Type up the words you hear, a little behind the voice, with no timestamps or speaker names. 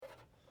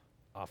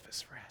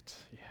Office rat.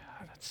 Yeah,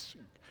 that's a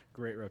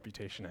great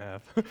reputation to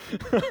have.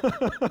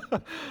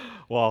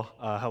 Well,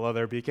 hello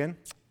there, Beacon.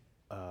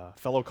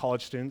 Fellow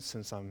college students,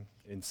 since I'm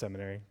in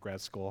seminary,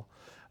 grad school.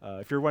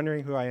 If you're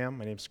wondering who I am,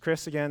 my name's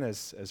Chris again,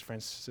 as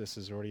Francis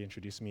has already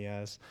introduced me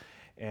as,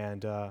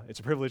 and it's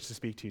a privilege to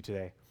speak to you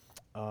today.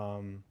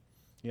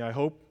 I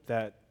hope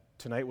that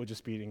tonight will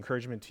just be an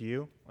encouragement to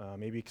you.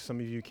 Maybe some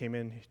of you came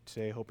in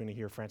today hoping to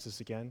hear Francis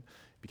again,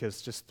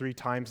 because just 3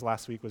 times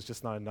last week was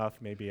just not enough,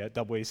 maybe at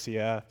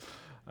WACF.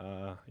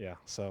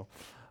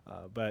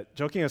 But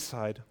joking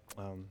aside,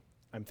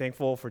 I'm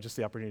thankful for just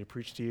the opportunity to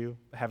preach to you,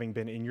 having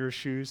been in your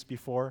shoes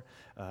before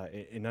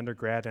in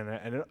undergrad,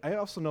 and I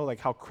also know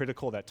how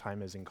critical that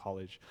time is in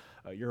college.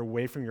 You're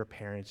away from your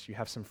parents, you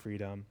have some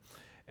freedom,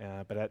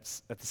 but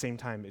at the same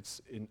time,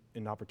 it's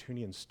an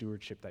opportunity and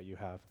stewardship that you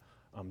have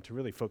to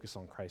really focus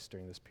on Christ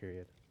during this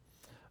period.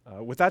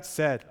 With that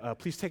said,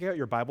 please take out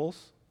your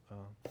Bibles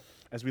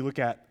as we look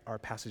at our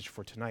passage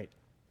for tonight.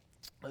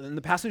 And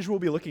the passage we'll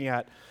be looking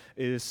at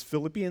is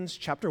Philippians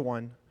chapter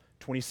 1,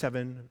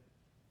 27,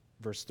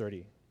 verse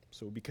 30.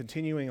 So we'll be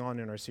continuing on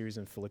in our series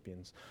in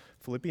Philippians.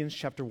 Philippians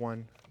chapter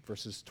 1,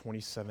 verses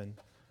 27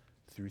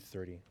 through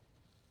 30.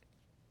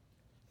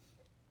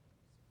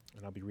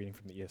 And I'll be reading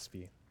from the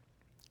ESV.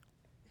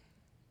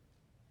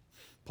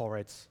 Paul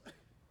writes,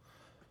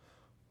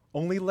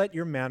 "Only let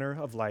your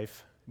manner of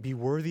life be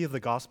worthy of the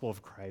gospel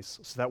of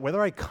Christ, so that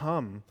whether I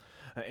come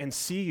and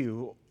see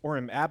you or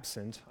am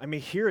absent, I may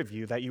hear of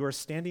you that you are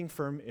standing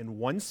firm in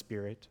one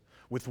spirit,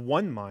 with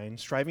one mind,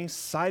 striving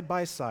side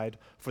by side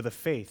for the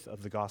faith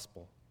of the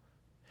gospel,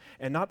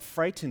 and not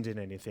frightened in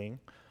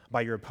anything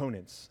by your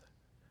opponents.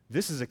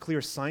 This is a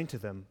clear sign to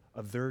them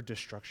of their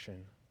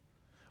destruction,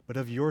 but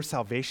of your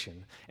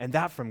salvation, and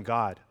that from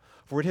God.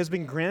 For it has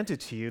been granted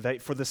to you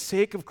that for the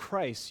sake of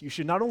Christ you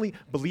should not only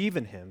believe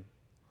in him,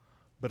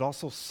 but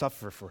also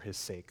suffer for his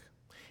sake,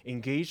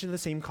 engaged in the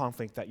same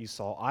conflict that you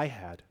saw I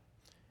had,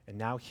 and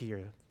now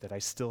hear that I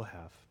still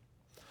have."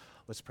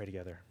 Let's pray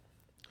together.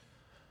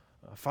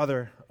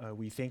 Father,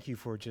 we thank you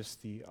for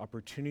just the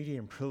opportunity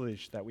and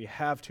privilege that we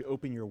have to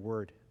open your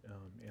word.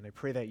 And I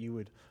pray that you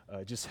would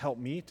just help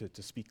me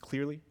to speak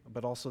clearly,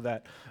 but also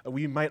that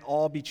we might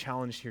all be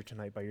challenged here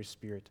tonight by your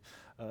Spirit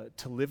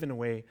to live in a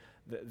way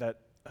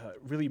that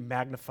really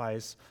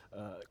magnifies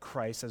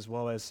Christ, as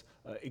well as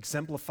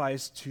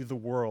exemplifies to the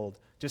world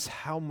just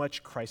how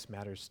much Christ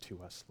matters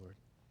to us, Lord.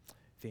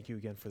 Thank you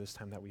again for this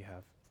time that we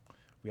have.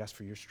 We ask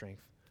for your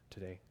strength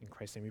today. In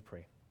Christ's name we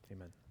pray.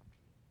 Amen.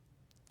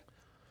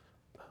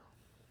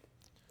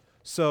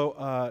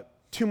 So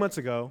 2 months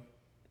ago,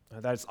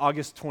 that is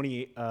August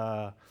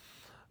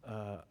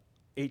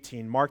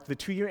 2018, marked the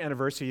 2-year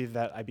anniversary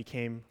that I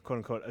became, quote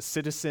unquote, a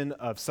citizen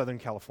of Southern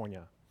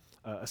California,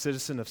 a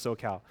citizen of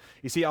SoCal.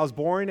 You see, I was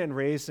born and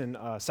raised in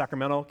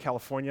Sacramento,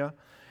 California,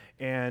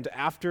 and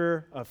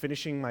after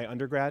finishing my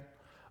undergrad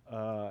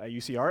at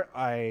UCR,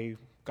 I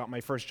got my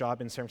first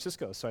job in San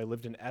Francisco. So I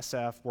lived in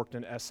SF, worked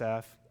in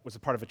SF, was a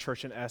part of a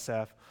church in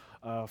SF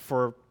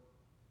for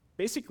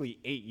basically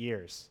 8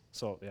 years.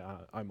 So yeah,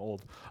 I'm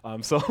old.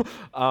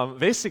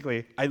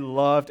 Basically, I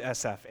loved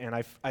SF,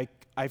 and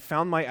I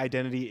found my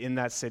identity in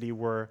that city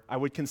where I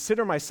would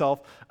consider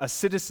myself a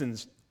citizen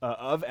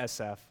of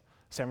SF,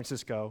 San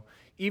Francisco,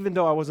 even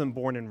though I wasn't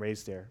born and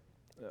raised there.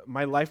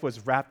 My life was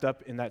wrapped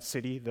up in that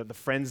city, the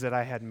friends that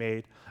I had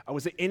made. I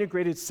was an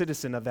integrated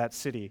citizen of that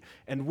city.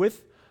 And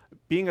with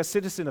being a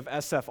citizen of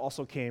SF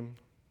also came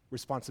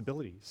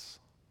responsibilities,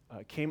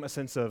 came a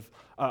sense of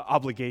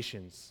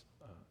obligations,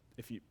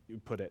 if you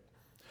put it.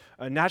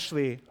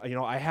 Naturally,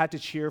 I had to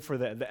cheer for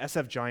the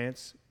SF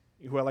Giants,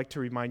 who I like to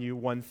remind you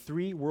won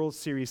 3 World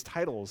Series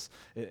titles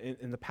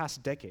in the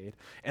past decade,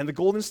 and the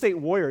Golden State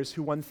Warriors,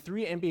 who won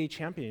 3 NBA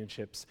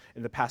championships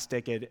in the past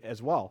decade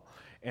as well.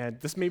 And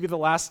this may be the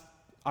last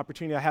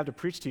opportunity I have to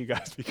preach to you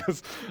guys,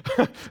 because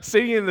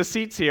sitting in the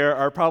seats here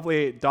are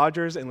probably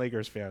Dodgers and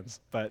Lakers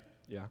fans, but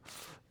yeah.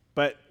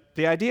 But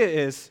the idea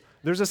is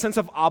there's a sense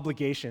of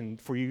obligation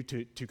for you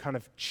to kind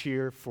of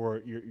cheer for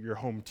your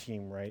home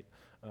team, right?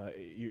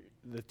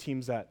 The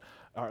teams that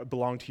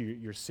belong to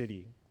your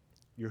city,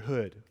 your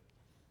hood,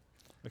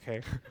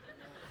 okay?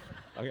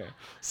 Okay.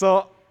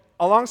 So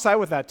alongside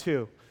with that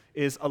too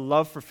is a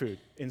love for food.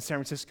 In San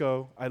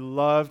Francisco, I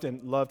loved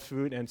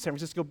food, and San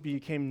Francisco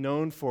became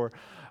known for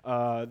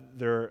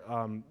their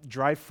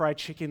dry fried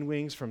chicken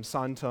wings from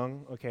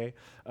Santung, okay?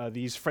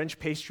 These French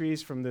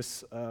pastries from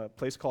this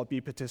place called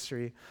Bee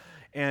Patisserie.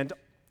 And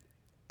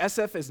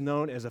SF is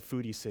known as a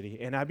foodie city,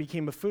 and I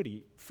became a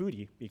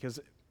foodie because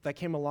that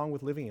came along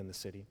with living in the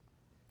city.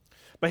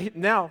 But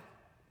now,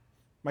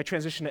 my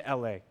transition to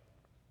LA.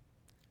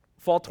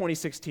 Fall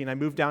 2016, I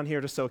moved down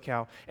here to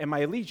SoCal, and my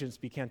allegiance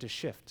began to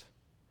shift.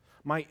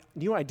 My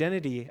new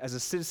identity as a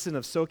citizen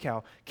of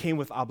SoCal came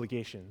with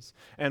obligations.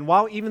 And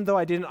even though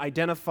I didn't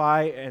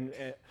identify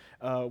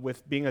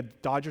with being a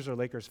Dodgers or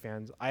Lakers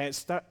fan, I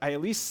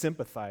at least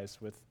sympathized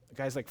with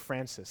guys like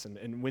Francis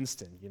and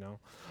Winston,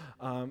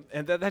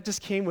 and that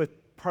just came with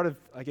part of,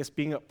 I guess,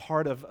 being a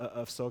part of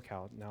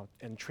SoCal now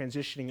and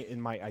transitioning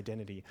in my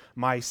identity,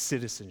 my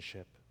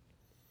citizenship.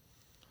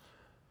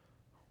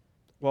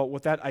 Well,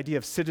 with that idea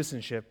of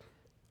citizenship,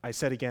 I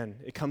said again,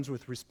 it comes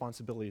with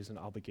responsibilities and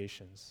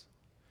obligations.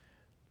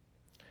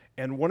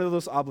 And one of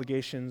those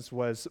obligations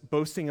was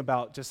boasting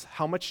about just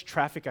how much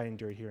traffic I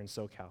endure here in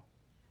SoCal.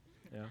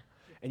 Yeah.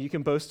 And you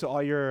can boast to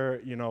all your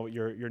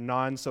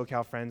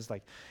non-SoCal friends,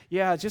 like,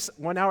 yeah, just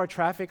 1 hour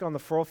traffic on the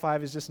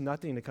 405 is just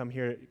nothing to come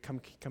here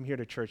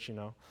to church,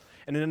 And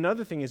then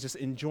another thing is just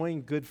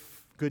enjoying good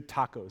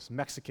tacos,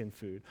 Mexican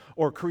food,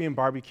 or Korean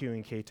barbecue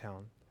in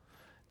K-Town.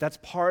 That's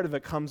part of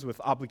it comes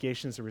with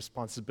obligations and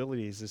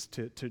responsibilities is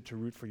to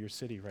root for your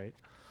city, right?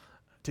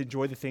 To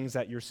enjoy the things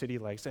that your city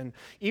likes. And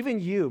even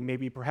you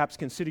maybe perhaps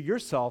consider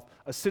yourself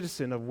a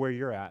citizen of where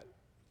you're at.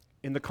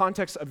 In the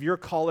context of your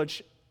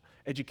college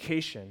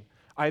education,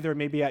 either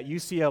maybe at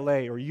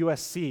UCLA or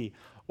USC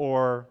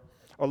or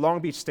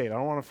Long Beach State, I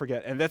don't want to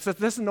forget. And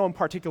that's no in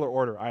particular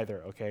order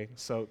either, okay?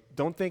 So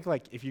don't think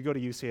like if you go to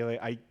UCLA,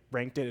 I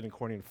ranked it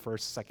according to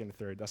first, second,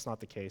 third. That's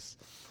not the case,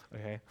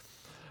 okay?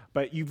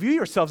 But you view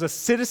yourselves as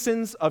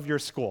citizens of your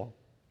school,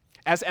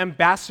 as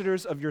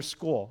ambassadors of your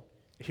school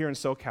here in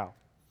SoCal.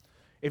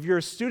 If you're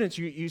a student,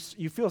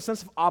 you feel a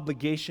sense of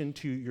obligation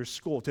to your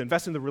school, to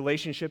invest in the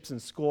relationships in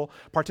school,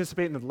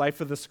 participate in the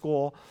life of the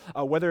school,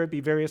 whether it be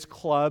various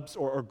clubs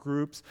or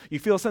groups. You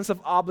feel a sense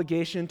of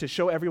obligation to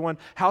show everyone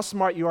how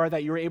smart you are,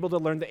 that you were able to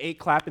learn the 8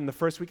 clap in the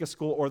first week of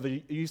school or the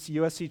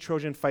USC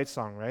Trojan fight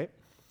song, right?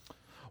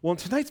 Well, in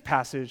tonight's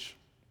passage,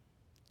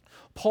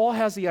 Paul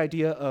has the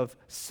idea of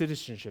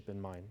citizenship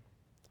in mind,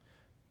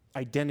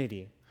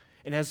 identity.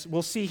 And as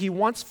we'll see, he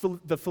wants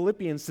the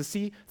Philippians to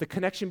see the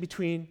connection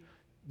between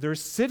their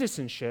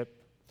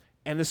citizenship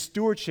and the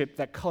stewardship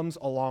that comes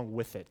along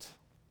with it.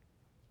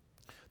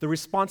 The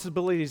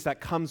responsibilities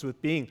that comes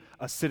with being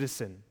a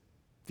citizen,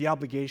 the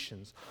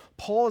obligations.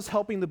 Paul is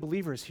helping the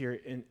believers here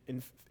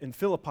in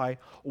Philippi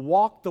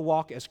walk the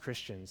walk as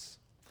Christians,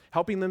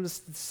 helping them to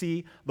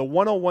see the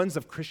 101s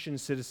of Christian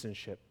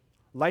citizenship.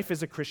 Life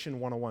as a Christian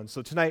 101.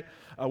 So tonight,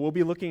 we'll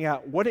be looking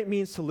at what it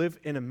means to live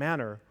in a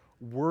manner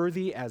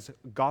worthy as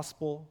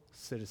gospel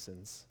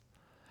citizens,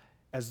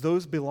 as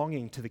those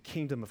belonging to the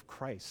kingdom of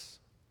Christ.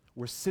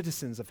 We're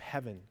citizens of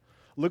heaven.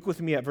 Look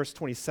with me at verse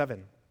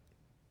 27.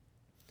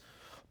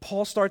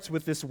 Paul starts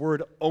with this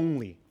word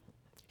only.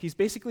 He's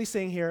basically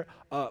saying here,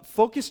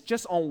 focus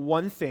just on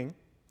one thing,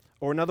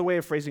 or another way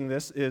of phrasing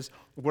this is,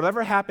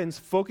 whatever happens,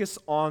 focus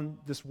on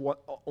this,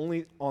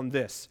 only on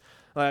this.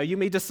 You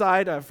may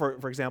decide,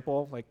 for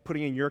example, like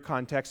putting in your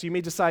context, you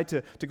may decide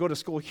to go to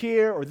school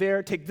here or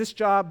there, take this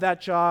job,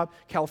 that job,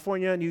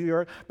 California, New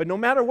York, but no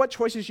matter what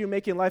choices you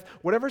make in life,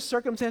 whatever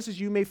circumstances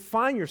you may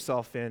find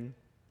yourself in,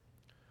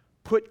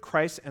 put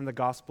Christ and the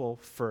gospel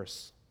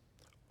first.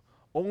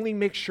 Only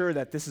make sure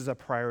that this is a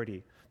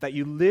priority, that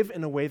you live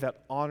in a way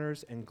that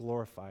honors and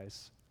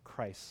glorifies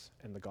Christ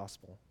and the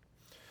gospel.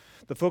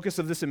 The focus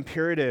of this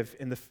imperative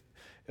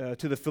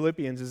to the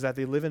Philippians is that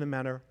they live in a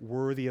manner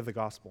worthy of the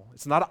gospel.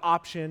 It's not an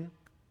option,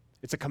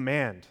 it's a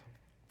command.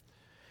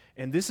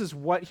 And this is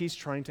what he's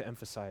trying to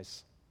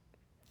emphasize.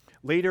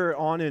 Later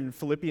on in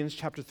Philippians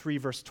chapter 3,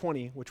 verse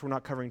 20, which we're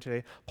not covering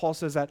today, Paul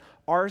says that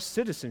our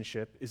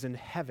citizenship is in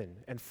heaven,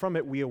 and from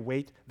it we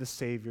await the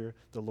Savior,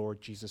 the Lord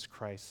Jesus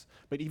Christ.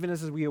 But even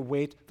as we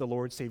await the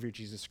Lord Savior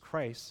Jesus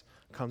Christ,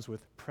 comes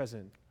with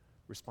present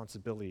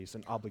responsibilities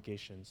and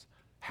obligations.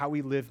 How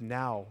we live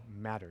now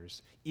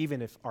matters,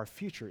 even if our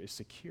future is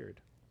secured.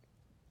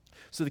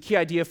 So the key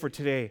idea for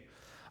today,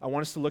 I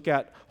want us to look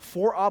at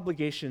 4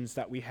 obligations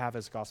that we have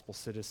as gospel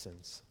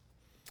citizens.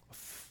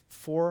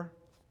 4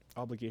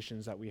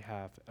 obligations that we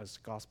have as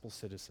gospel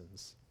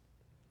citizens.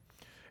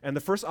 And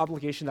the first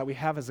obligation that we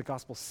have as a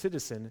gospel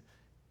citizen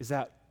is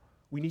that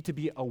we need to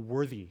be a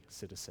worthy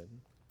citizen,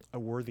 a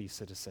worthy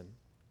citizen.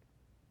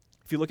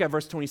 If you look at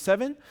verse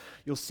 27,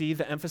 you'll see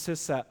the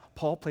emphasis that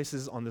Paul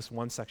places on this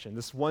one section,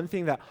 this one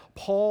thing that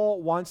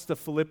Paul wants the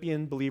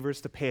Philippian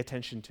believers to pay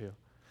attention to.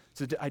 It's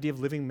the idea of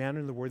living manner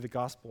in the word of the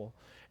gospel.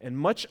 And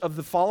much of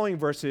the following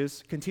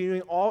verses,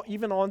 continuing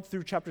even on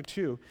through chapter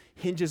 2,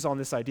 hinges on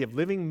this idea of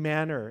living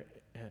manner,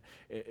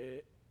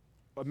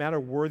 a manner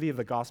worthy of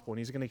the gospel, and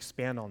he's going to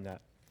expand on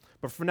that.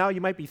 But for now,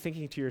 you might be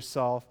thinking to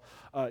yourself,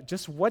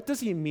 just what does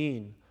he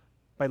mean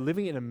by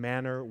living in a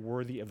manner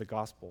worthy of the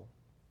gospel?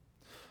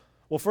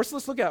 Well, first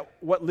let's look at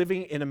what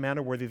living in a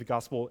manner worthy of the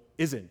gospel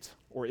isn't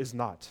or is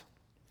not.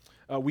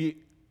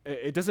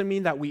 It doesn't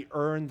mean that we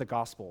earn the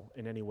gospel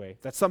in any way,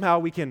 that somehow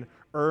we can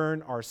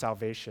earn our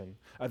salvation,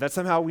 that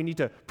somehow we need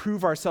to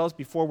prove ourselves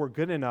before we're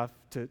good enough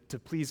to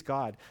please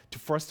God,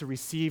 for us to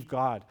receive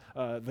God,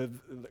 the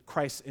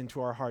Christ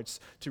into our hearts,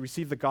 to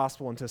receive the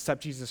gospel and to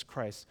accept Jesus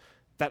Christ,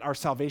 that our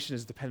salvation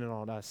is dependent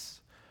on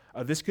us.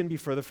 This couldn't be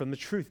further from the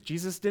truth.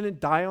 Jesus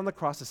didn't die on the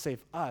cross to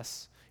save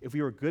us if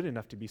we were good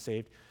enough to be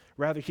saved.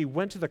 Rather, he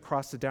went to the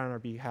cross to die on our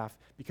behalf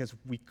because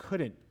we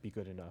couldn't be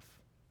good enough.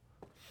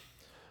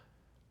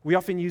 We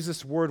often use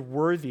this word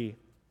worthy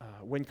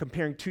when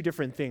comparing 2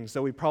 different things,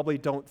 though we probably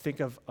don't think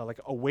of like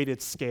a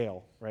weighted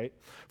scale, right?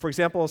 For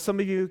example, some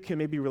of you can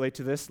maybe relate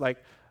to this,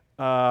 like,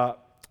 I'll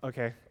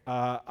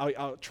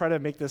try to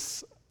make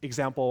this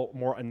example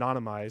more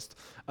anonymized.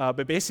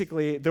 But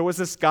basically, there was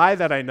this guy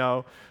that I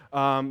know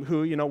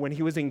who, when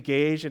he was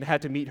engaged and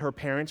had to meet her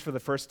parents for the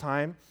first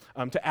time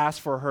to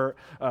ask for her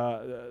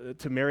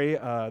to marry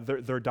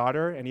their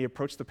daughter, and he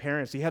approached the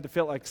parents. He had to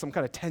fill like some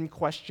kind of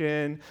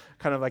 10-question,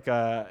 kind of like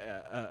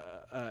a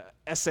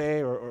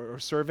essay or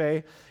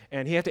survey,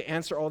 and he had to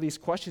answer all these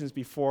questions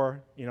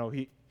before,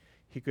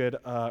 he could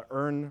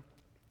earn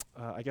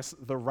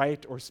the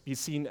right or be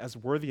seen as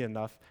worthy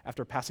enough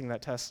after passing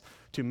that test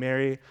to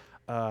marry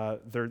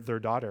their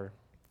daughter,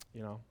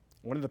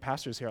 one of the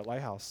pastors here at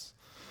Lighthouse.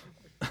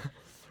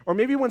 Or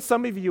maybe when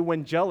some of you,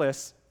 when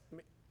jealous,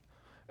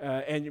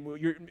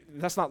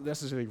 that's not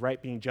necessarily right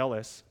being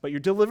jealous, but you're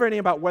deliberating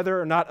about whether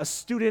or not a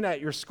student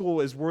at your school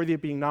is worthy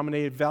of being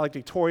nominated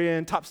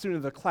valedictorian, top student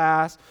of the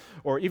class,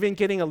 or even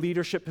getting a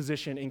leadership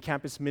position in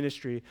campus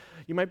ministry,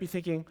 you might be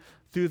thinking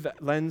through the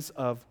lens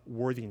of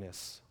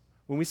worthiness.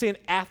 When we say an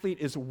athlete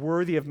is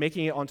worthy of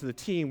making it onto the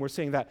team, we're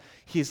saying that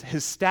his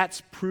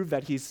stats prove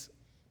that he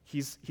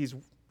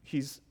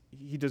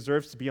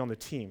deserves to be on the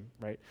team,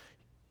 right?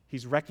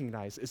 He's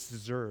recognized, it's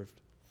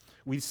deserved.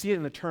 We see it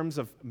in the terms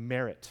of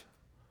merit.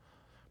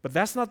 But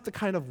that's not the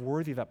kind of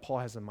worthy that Paul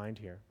has in mind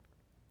here.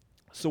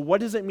 So what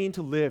does it mean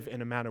to live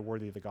in a manner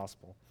worthy of the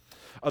gospel?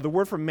 The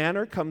word for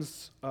manner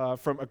comes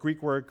from a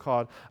Greek word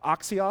called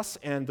axios,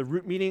 and the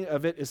root meaning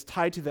of it is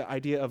tied to the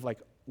idea of like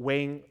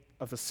weighing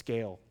of a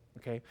scale.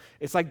 Okay,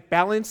 it's like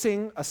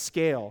balancing a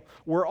scale.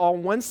 We're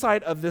on one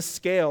side of this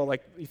scale,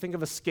 like you think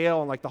of a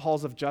scale in like the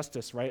halls of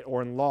justice, right,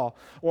 or in law.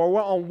 Or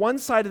we're on one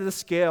side of the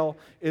scale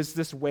is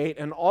this weight,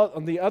 and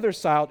on the other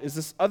side is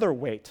this other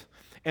weight.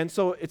 And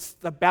so it's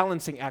the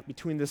balancing act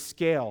between this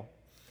scale,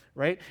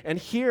 right? And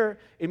here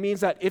it means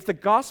that if the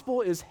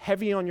gospel is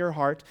heavy on your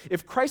heart,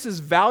 if Christ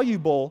is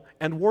valuable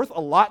and worth a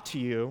lot to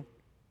you,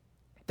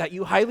 that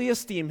you highly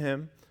esteem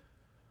him,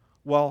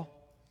 well,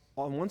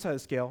 on one side of the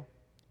scale,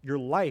 your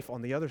life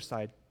on the other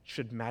side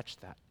should match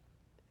that.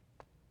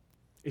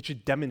 It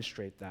should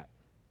demonstrate that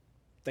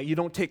you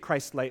don't take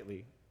Christ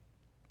lightly,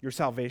 your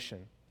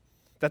salvation,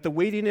 that the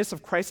weightiness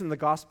of Christ in the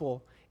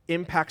gospel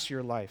impacts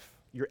your life,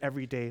 your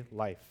everyday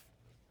life.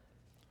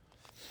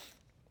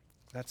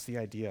 That's the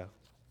idea.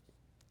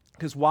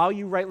 Because while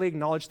you rightly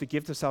acknowledge the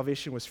gift of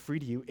salvation was free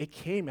to you, it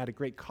came at a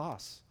great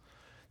cost.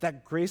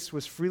 That grace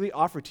was freely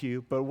offered to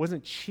you, but it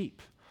wasn't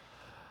cheap,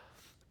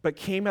 but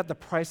came at the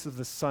price of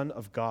the Son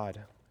of God,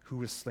 who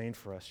was slain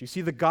for us. You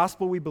see, the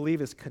gospel we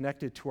believe is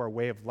connected to our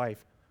way of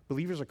life.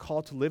 Believers are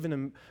called to live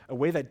in a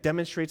way that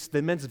demonstrates the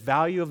immense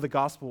value of the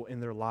gospel in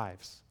their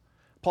lives.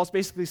 Paul's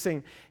basically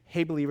saying,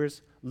 hey,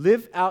 believers,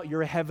 live out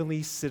your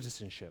heavenly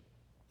citizenship.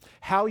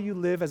 How you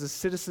live as a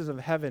citizen of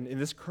heaven in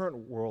this current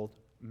world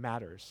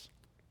matters.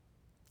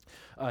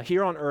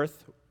 Here on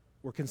earth,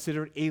 we're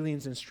considered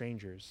aliens and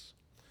strangers.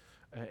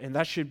 And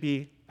that should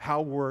be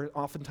how we're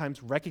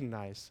oftentimes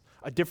recognized.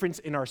 A difference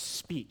in our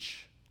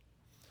speech,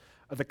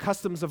 the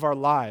customs of our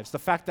lives, the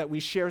fact that we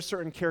share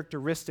certain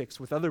characteristics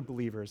with other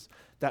believers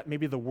that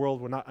maybe the world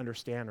will not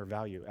understand or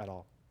value at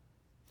all.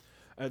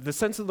 The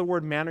sense of the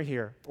word manner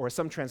here, or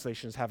some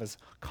translations have as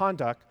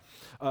conduct,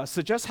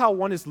 suggests how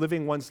one is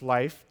living one's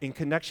life in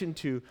connection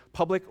to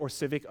public or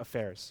civic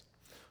affairs.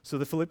 So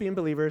the Philippian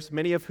believers,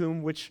 many of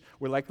whom which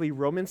were likely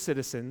Roman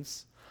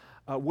citizens,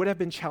 would have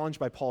been challenged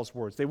by Paul's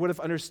words. They would have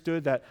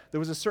understood that there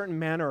was a certain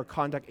manner or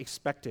conduct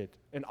expected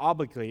and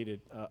obligated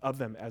of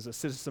them as a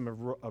citizen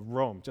of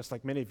Rome, just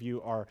like many of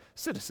you are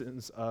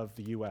citizens of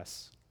the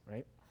U.S.,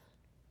 right?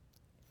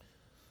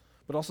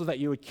 But also that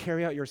you would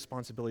carry out your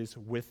responsibilities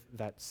with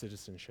that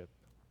citizenship.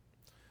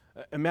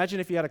 Imagine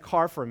if you had a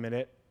car for a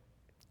minute.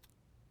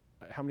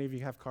 How many of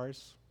you have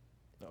cars?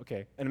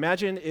 Okay. And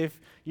imagine if,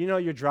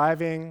 you're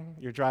driving,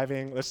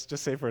 let's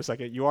just say for a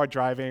second, you are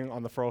driving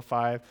on the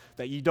 405,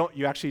 that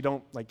you actually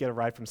don't like get a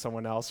ride from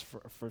someone else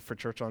for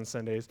church on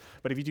Sundays.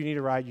 But if you do need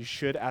a ride, you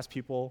should ask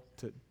people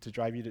to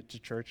drive you to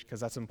church, because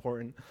that's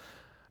important.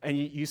 And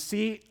you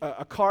see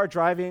a car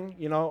driving,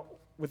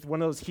 with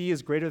one of those "he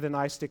is greater than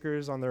I"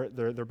 stickers on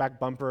their back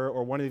bumper,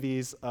 or one of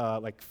these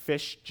like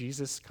fish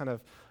Jesus kind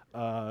of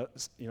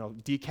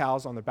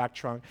decals on the back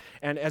trunk.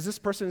 And as this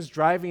person is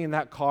driving in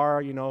that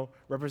car,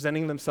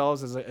 representing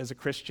themselves as a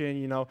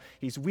Christian,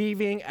 he's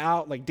weaving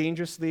out like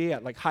dangerously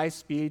at like high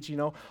speeds,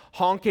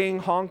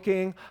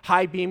 honking,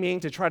 high beaming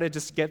to try to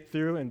just get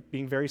through and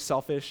being very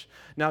selfish.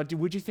 Now,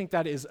 would you think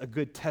that is a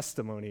good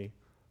testimony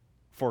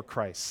for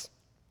Christ?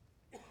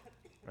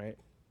 Right?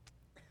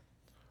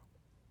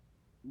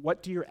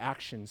 What do your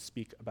actions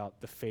speak about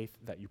the faith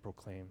that you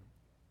proclaim?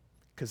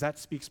 Because that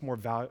speaks more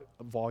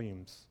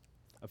volumes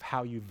of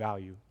how you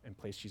value and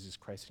place Jesus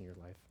Christ in your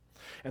life.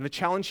 And the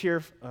challenge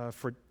here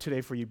for today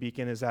for you,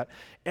 Beacon, is that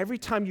every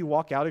time you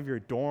walk out of your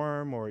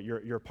dorm or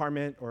your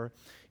apartment, or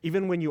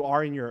even when you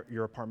are in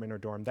your apartment or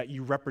dorm, that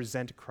you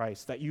represent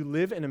Christ, that you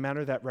live in a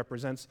manner that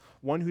represents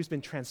one who's been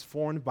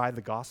transformed by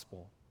the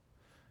gospel,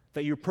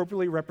 that you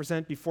appropriately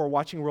represent before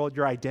watching world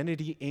your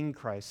identity in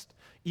Christ,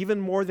 even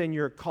more than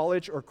your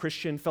college or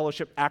Christian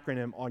fellowship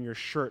acronym on your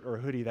shirt or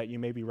hoodie that you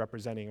may be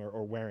representing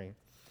or wearing.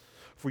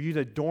 For you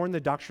to adorn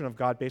the doctrine of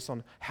God based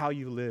on how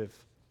you live,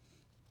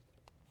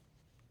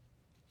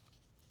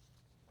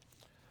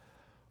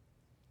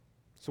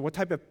 So what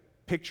type of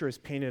picture is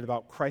painted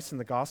about Christ and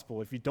the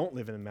gospel if you don't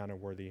live in a manner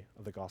worthy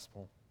of the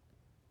gospel?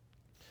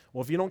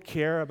 Well, if you don't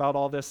care about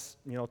all this,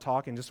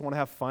 talk and just want to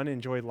have fun and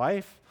enjoy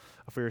life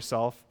for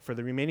yourself for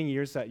the remaining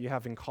years that you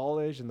have in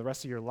college and the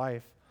rest of your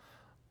life,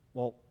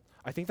 well,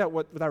 I think that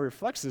what that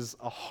reflects is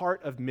a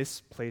heart of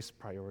misplaced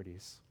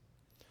priorities.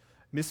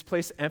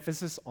 Misplaced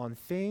emphasis on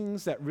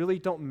things that really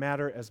don't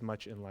matter as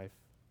much in life.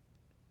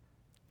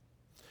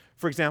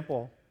 For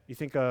example, you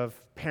think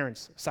of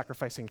parents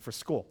sacrificing for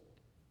school.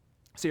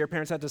 So your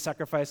parents had to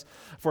sacrifice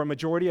for a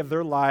majority of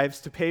their lives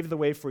to pave the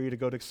way for you to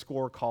go to school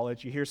or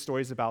college. You hear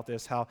stories about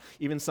this, how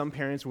even some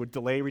parents would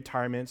delay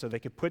retirement so they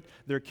could put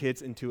their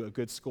kids into a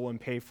good school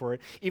and pay for it.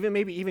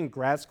 Even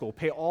grad school,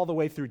 pay all the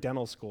way through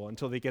dental school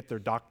until they get their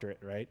doctorate,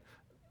 right?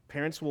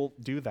 Parents will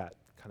do that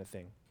kind of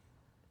thing.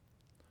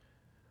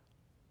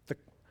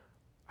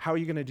 How are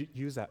you going to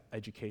use that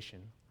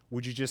education?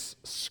 Would you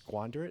just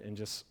squander it and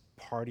just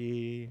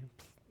party,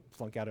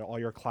 flunk out of all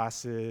your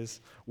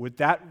classes? Would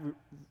that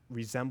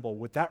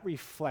would that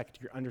reflect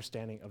your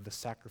understanding of the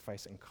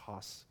sacrifice and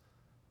costs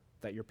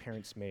that your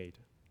parents made,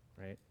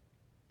 right?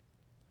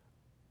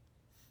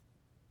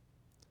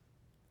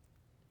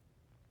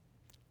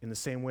 In the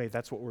same way,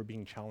 that's what we're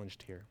being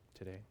challenged here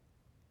today,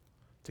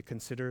 to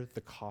consider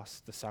the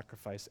cost, the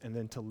sacrifice, and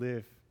then to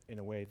live in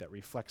a way that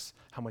reflects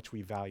how much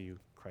we value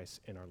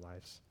Christ in our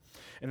lives.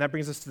 And that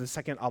brings us to the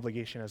second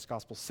obligation as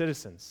gospel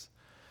citizens.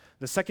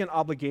 The second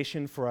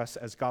obligation for us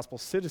as gospel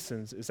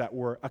citizens is that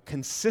we're a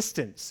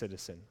consistent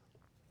citizen.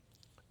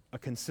 A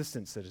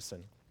consistent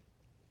citizen.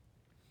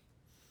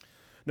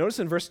 Notice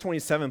in verse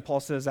 27, Paul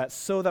says that,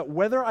 so that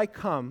whether I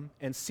come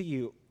and see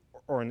you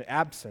or am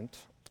absent,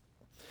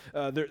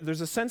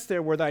 there's a sense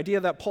there where the idea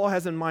that Paul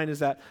has in mind is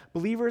that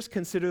believers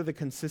consider the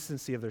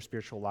consistency of their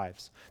spiritual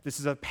lives. This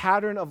is a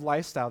pattern of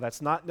lifestyle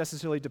that's not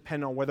necessarily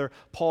dependent on whether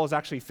Paul is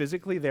actually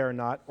physically there or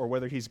not, or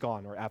whether he's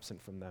gone or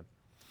absent from them.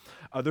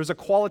 There's a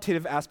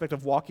qualitative aspect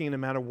of walking in a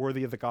manner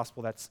worthy of the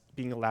gospel that's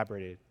being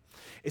elaborated.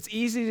 It's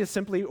easy to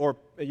simply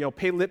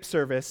pay lip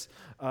service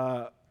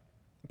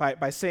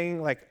by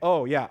saying like,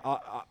 oh yeah,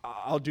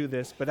 I'll do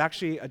this, but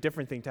actually a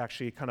different thing to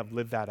actually kind of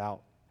live that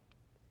out.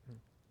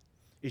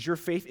 Is your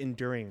faith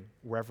enduring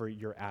wherever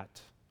you're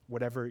at,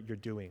 whatever you're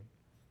doing?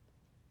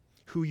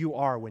 Who you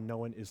are when no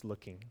one is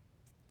looking?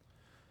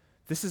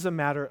 This is a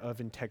matter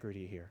of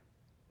integrity here.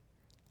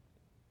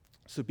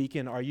 So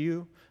Beacon, are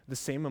you the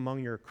same among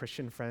your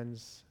Christian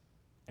friends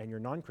and your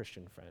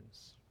non-Christian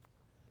friends?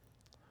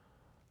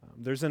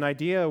 There's an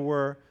idea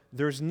where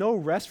there's no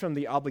rest from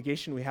the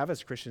obligation we have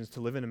as Christians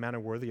to live in a manner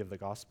worthy of the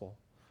gospel.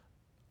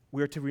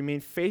 We are to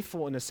remain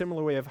faithful in a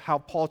similar way of how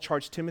Paul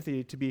charged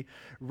Timothy to be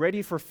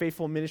ready for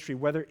faithful ministry,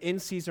 whether in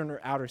season or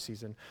out of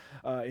season.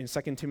 In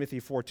 2 Timothy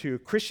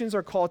 4:2, Christians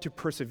are called to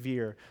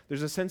persevere.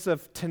 There's a sense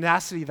of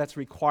tenacity that's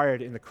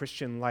required in the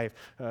Christian life.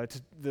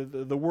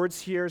 The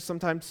words here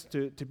sometimes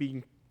to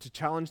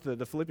challenge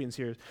the Philippians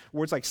here,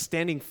 words like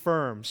standing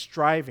firm,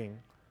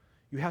 striving.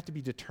 You have to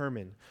be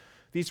determined.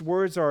 These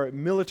words are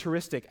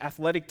militaristic,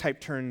 athletic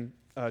type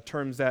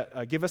terms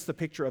that give us the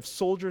picture of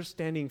soldiers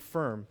standing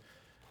firm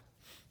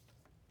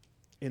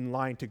in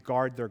line to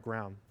guard their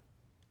ground.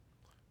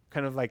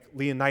 Kind of like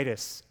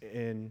Leonidas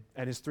and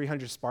his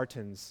 300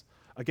 Spartans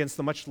against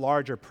the much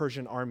larger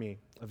Persian army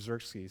of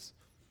Xerxes.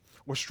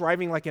 Or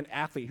striving like an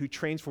athlete who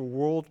trains for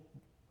world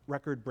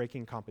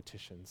record-breaking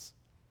competitions,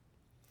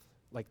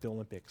 like the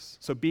Olympics.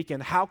 So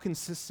Beacon, how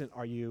consistent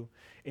are you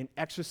in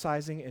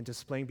exercising and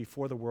displaying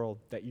before the world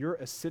that you're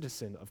a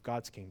citizen of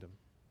God's kingdom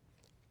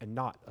and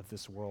not of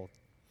this world?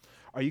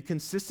 Are you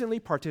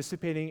consistently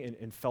participating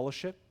in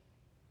fellowship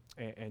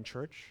and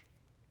church?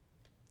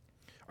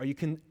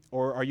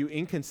 Or are you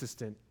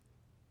inconsistent?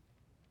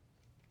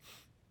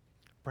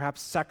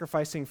 Perhaps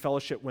sacrificing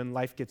fellowship when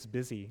life gets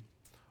busy,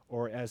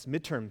 or as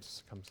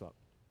midterms comes up,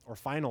 or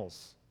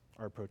finals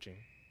are approaching.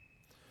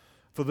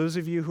 For those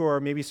of you who are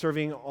maybe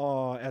serving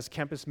as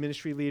campus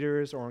ministry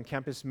leaders or on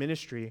campus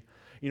ministry,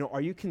 are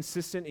you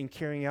consistent in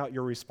carrying out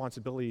your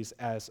responsibilities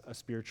as a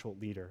spiritual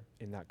leader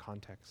in that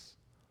context?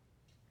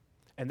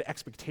 And the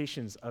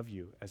expectations of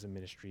you as a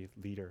ministry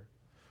leader?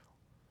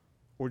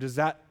 Or does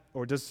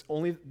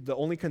the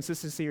only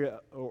consistency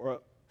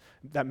or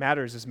that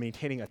matters is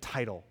maintaining a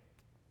title,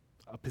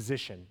 a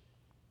position?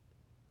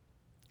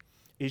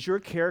 Is your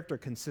character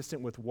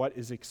consistent with what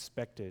is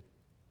expected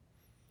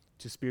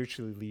to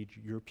spiritually lead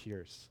your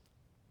peers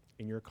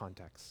in your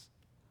context?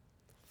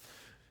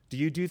 Do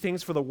you do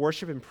things for the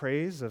worship and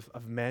praise of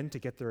men to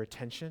get their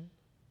attention?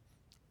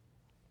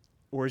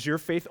 Or is your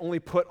faith only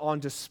put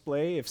on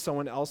display if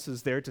someone else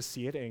is there to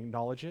see it and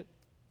acknowledge it?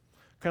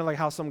 Kind of like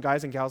how some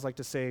guys and gals like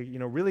to say,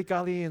 really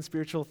godly and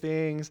spiritual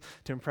things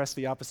to impress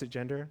the opposite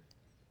gender?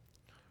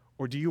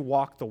 Or do you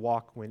walk the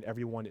walk when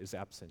everyone is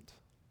absent?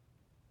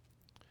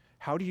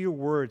 How do your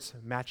words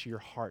match your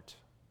heart,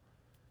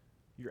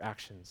 your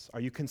actions?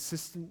 Are you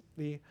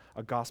consistently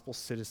a gospel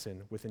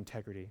citizen with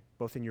integrity,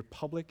 both in your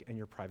public and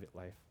your private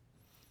life?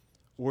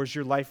 Or is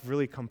your life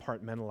really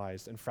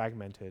compartmentalized and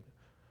fragmented,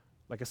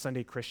 like a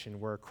Sunday Christian,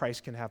 where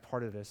Christ can have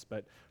part of this,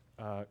 but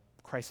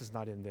Christ is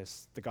not in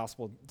this. The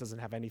gospel doesn't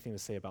have anything to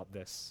say about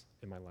this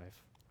in my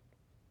life.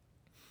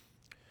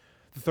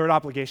 The third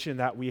obligation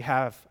that we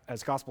have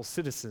as gospel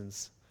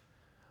citizens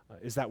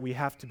is that we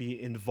have to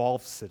be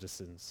involved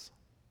citizens.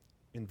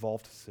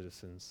 Involved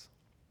citizens.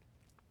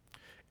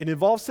 An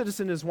involved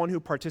citizen is one who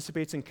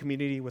participates in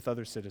community with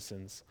other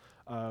citizens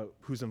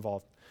who's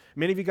involved.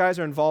 Many of you guys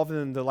are involved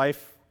in the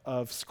life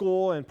of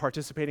school and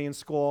participating in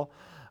school.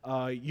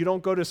 You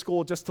don't go to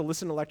school just to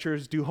listen to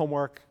lectures, do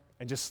homework,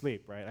 and just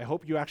sleep, right? I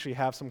hope you actually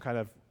have some kind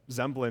of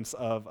semblance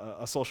of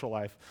a social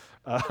life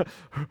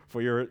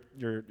for your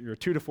 2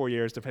 to 4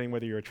 years, depending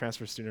whether you're a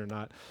transfer student or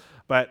not.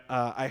 But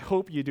I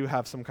hope you do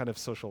have some kind of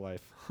social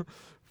life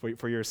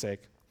for your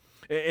sake.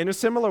 In a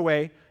similar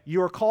way,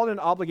 you are called and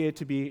obligated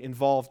to be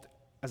involved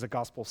as a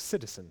gospel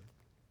citizen,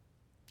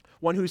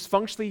 one who's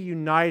functionally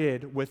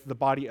united with the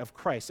body of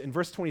Christ. In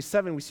verse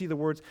 27, we see the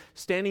words,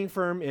 standing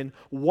firm in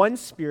one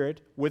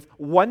spirit, with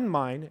one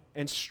mind,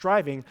 and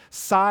striving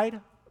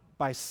side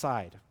by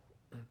side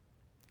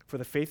for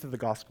the faith of the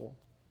gospel.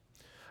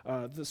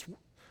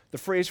 The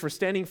phrase for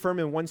standing firm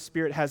in one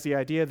spirit has the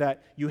idea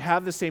that you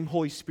have the same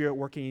Holy Spirit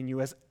working in you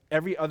as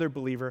every other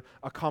believer,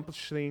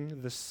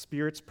 accomplishing the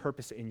Spirit's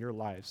purpose in your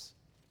lives,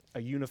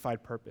 a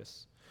unified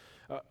purpose.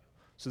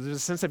 So there's a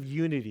sense of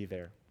unity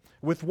there.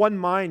 With one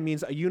mind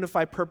means a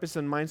unified purpose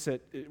and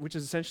mindset, which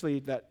is essentially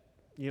that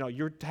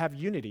you're to have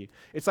unity.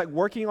 It's like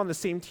working on the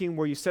same team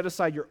where you set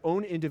aside your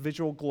own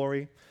individual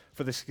glory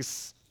for the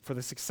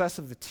success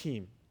of the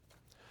team.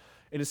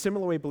 In a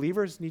similar way,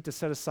 believers need to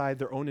set aside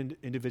their own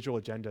individual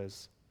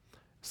agendas,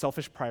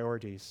 selfish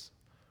priorities,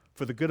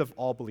 for the good of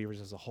all believers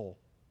as a whole,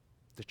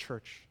 the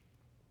church.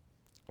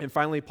 And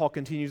finally, Paul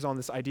continues on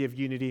this idea of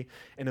unity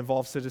and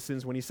involved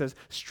citizens when he says,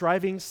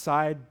 striving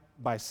side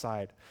by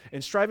side.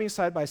 And striving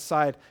side by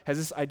side has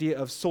this idea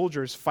of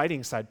soldiers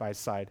fighting side by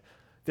side.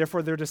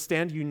 Therefore, they're to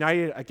stand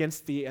united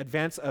against the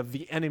advance of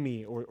the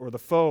enemy or the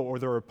foe or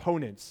their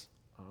opponents.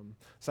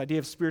 This idea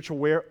of spiritual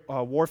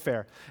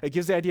warfare. It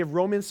gives the idea of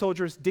Roman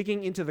soldiers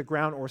digging into the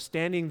ground or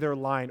standing their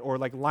line, or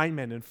like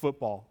linemen in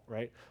football,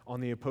 right,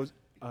 on the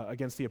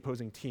against the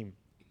opposing team.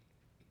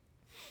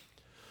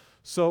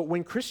 So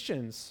when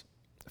Christians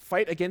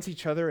fight against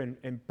each other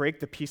and break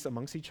the peace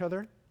amongst each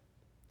other,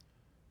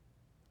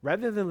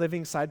 rather than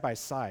living side by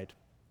side,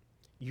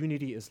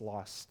 unity is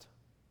lost.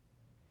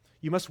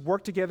 You must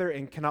work together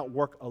and cannot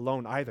work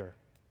alone either.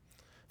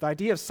 The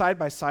idea of side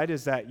by side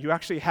is that you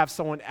actually have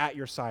someone at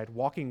your side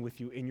walking with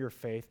you in your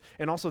faith,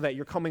 and also that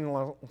you're coming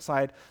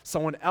alongside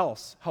someone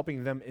else,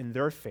 helping them in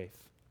their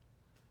faith.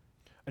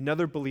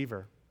 Another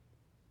believer,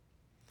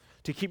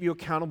 to keep you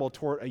accountable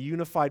toward a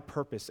unified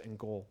purpose and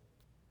goal.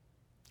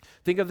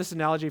 Think of this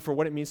analogy for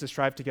what it means to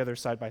strive together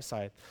side by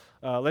side.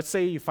 Let's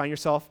say you find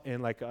yourself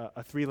in like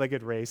a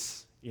three-legged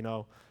race,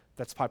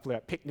 that's popular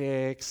at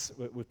picnics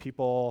with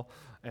people,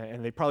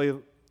 and they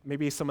probably,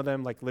 maybe some of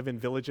them like live in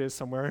villages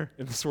somewhere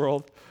in this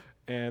world,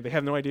 and they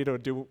have no idea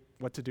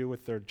what to do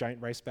with their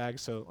giant rice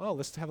bags. So,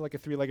 let's have like a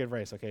three-legged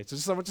race. Okay,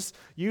 so just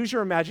use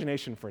your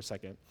imagination for a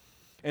second.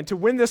 And to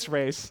win this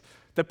race,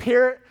 the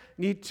pair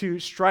need to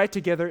strive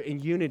together in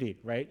unity,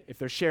 right? If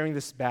they're sharing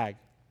this bag,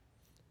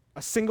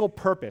 a single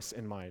purpose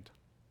in mind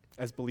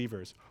as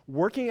believers,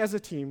 working as a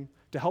team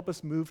to help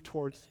us move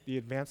towards the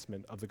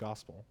advancement of the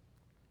gospel.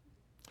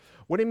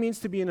 What it means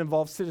to be an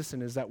involved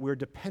citizen is that we're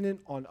dependent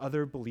on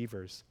other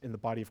believers in the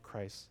body of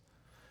Christ,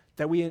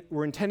 that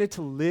we're intended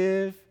to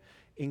live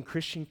in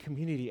Christian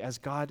community as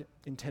God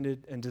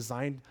intended and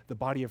designed the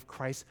body of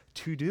Christ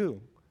to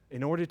do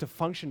in order to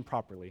function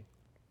properly.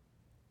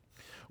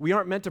 We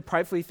aren't meant to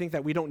pridefully think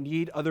that we don't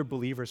need other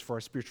believers for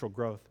our spiritual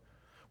growth.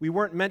 We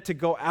weren't meant to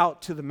go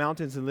out to the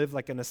mountains and live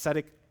like an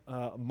ascetic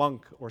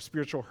monk or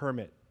spiritual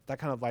hermit, that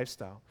kind of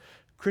lifestyle.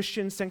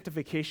 Christian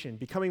sanctification,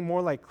 becoming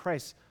more like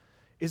Christ,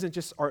 isn't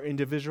just our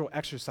individual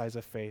exercise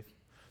of faith.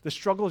 The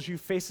struggles you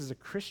face as a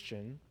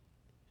Christian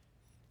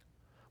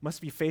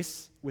must be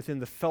faced within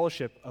the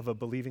fellowship of a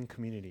believing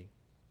community.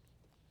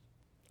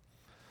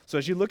 So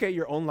as you look at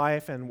your own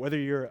life and whether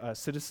you're a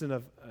citizen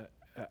of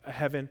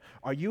heaven,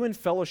 are you in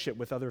fellowship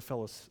with other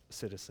fellow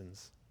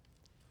citizens?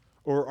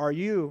 Or are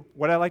you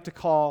what I like to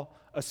call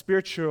a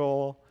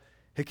spiritual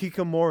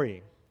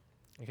hikikomori?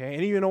 Okay,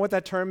 any of you know what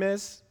that term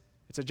is?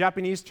 It's a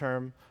Japanese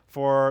term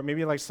for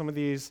maybe like some of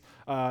these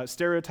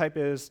stereotype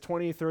is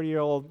 20,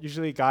 30-year-old,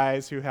 usually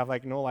guys who have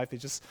like no life. They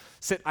just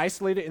sit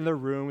isolated in their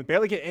room,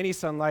 barely get any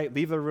sunlight,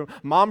 leave their room.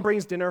 Mom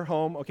brings dinner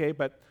home, okay,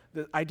 but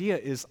the idea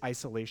is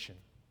isolation.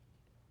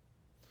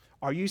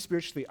 Are you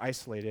spiritually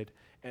isolated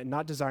and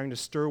not desiring to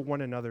stir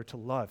one another to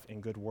love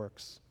and good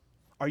works?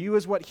 Are you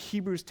as what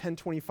Hebrews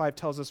 10:25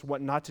 tells us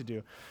what not to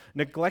do,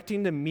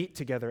 neglecting to meet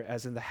together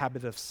as in the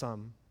habit of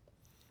some?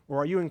 Or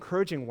are you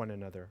encouraging one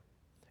another,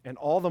 and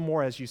all the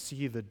more as you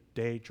see the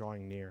day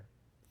drawing near?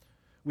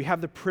 We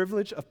have the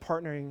privilege of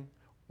partnering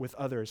with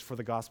others for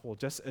the gospel,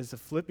 just as the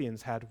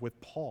Philippians had with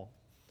Paul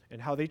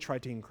and how they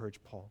tried to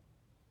encourage Paul.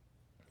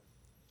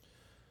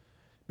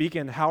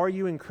 Beacon, how are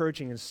you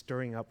encouraging and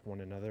stirring up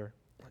one another?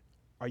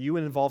 Are you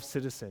an involved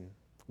citizen?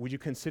 Would you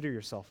consider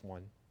yourself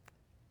one?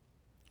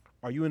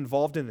 Are you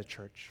involved in the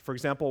church? For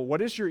example,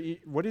 what is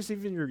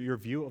even your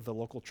view of the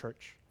local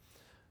church?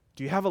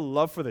 Do you have a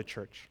love for the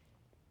church?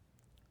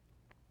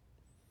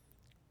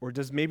 Or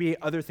does maybe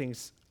other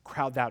things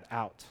crowd that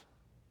out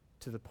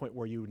to the point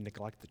where you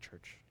neglect the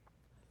church?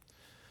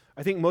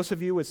 I think most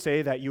of you would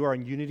say that you are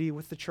in unity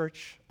with the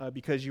church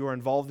because you are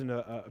involved in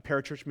a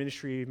parachurch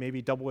ministry,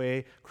 maybe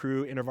AA,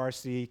 Crew,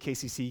 InterVarsity,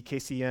 KCC,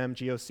 KCM,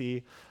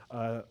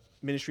 GOC,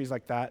 ministries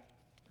like that.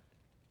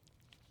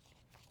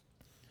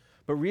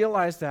 But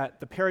realize that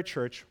the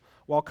parachurch,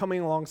 while coming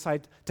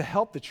alongside to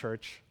help the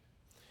church,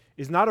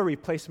 is not a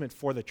replacement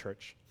for the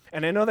church.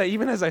 And I know that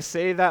even as I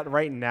say that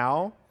right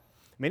now,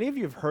 many of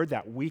you have heard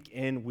that week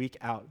in, week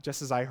out,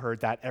 just as I heard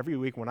that every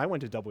week when I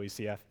went to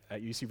WCF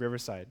at UC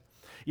Riverside.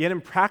 Yet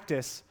in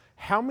practice,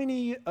 how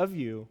many of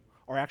you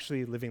are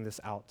actually living this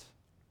out?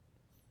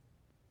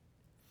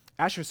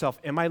 Ask yourself,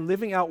 am I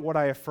living out what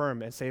I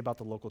affirm and say about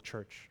the local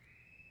church?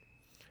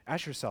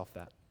 Ask yourself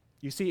that.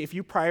 You see, if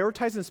you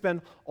prioritize and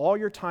spend all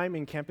your time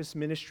in campus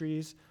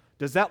ministries,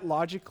 does that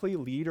logically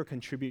lead or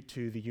contribute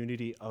to the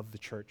unity of the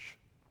church?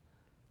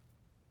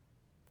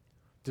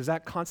 Does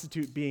that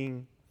constitute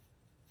being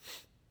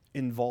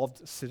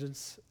involved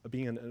citizens,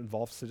 being an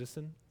involved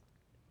citizen?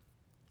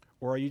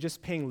 Or are you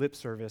just paying lip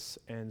service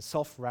and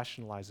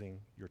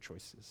self-rationalizing your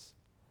choices?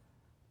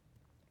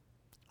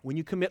 When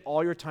you commit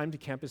all your time to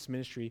campus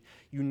ministry,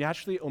 you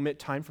naturally omit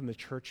time from the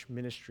church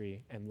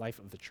ministry and life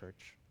of the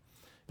church.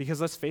 Because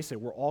let's face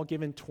it, we're all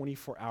given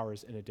 24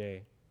 hours in a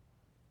day.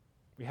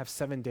 We have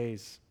 7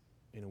 days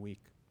in a week.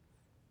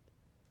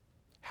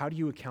 How do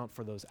you account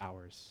for those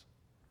hours?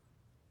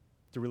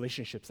 The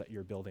relationships that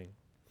you're building.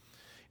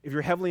 If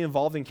you're heavily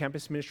involved in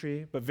campus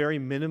ministry, but very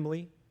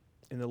minimally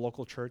in the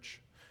local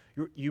church,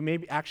 you may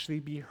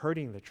actually be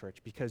hurting the church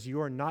because you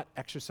are not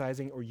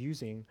exercising or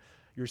using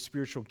your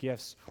spiritual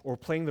gifts or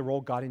playing the role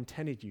God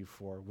intended you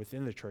for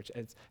within the church.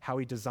 It's how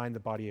he designed the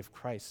body of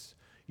Christ.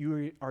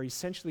 You are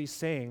essentially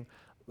saying,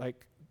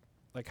 like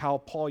how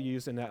Paul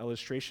used in that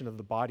illustration of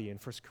the body in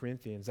 1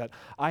 Corinthians, that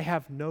I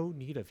have no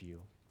need of you.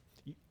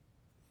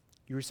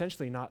 You're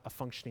essentially not a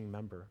functioning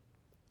member.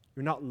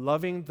 You're not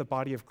loving the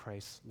body of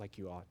Christ like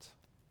you ought.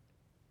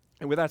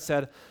 And with that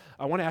said,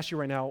 I want to ask you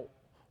right now,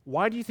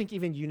 why do you think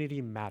even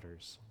unity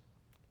matters?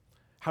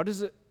 How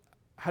does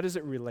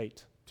it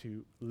relate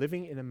to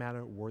living in a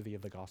manner worthy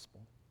of the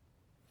gospel?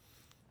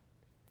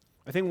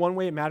 I think one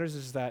way it matters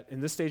is that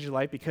in this stage of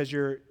life, because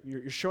you're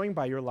showing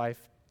by your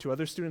life to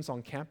other students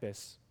on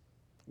campus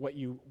what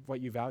you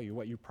value,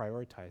 what you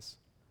prioritize.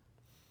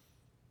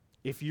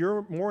 If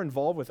you're more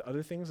involved with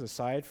other things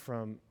aside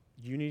from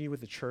unity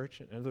with the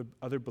church and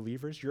other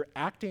believers, you're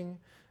acting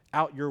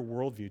out your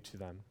worldview to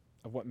them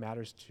of what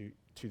matters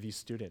to these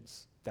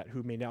students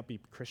who may not be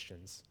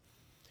Christians.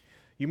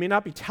 You may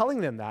not be telling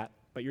them that,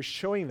 but you're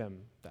showing them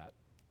that.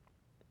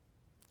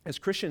 As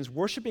Christians,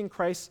 worshiping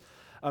Christ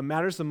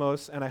matters the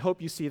most, and I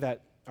hope you see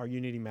that our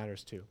unity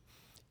matters too.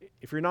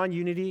 If you're not in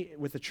unity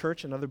with the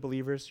church and other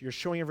believers, you're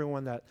showing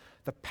everyone that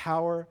the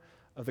power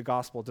of the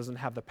gospel doesn't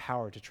have the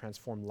power to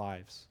transform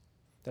lives,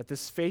 that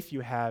this faith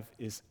you have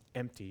is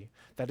empty,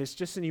 that it's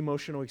just an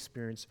emotional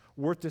experience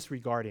worth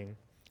disregarding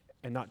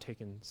and not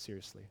taken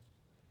seriously.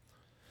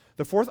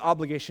 The fourth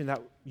obligation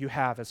that you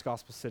have as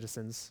gospel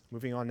citizens,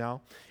 moving on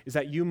now, is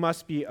that you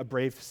must be a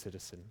brave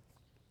citizen.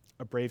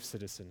 A brave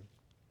citizen.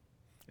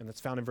 And that's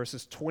found in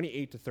verses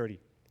 28 to 30.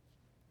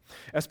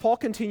 As Paul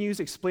continues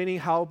explaining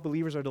how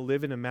believers are to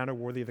live in a manner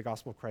worthy of the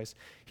gospel of Christ,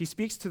 he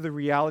speaks to the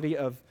reality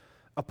of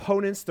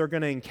opponents they're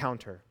going to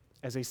encounter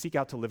as they seek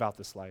out to live out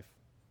this life.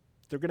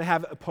 They're going to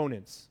have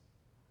opponents.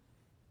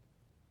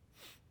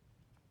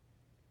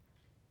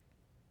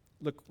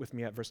 Look with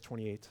me at verse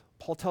 28.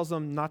 Paul tells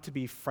them not to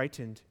be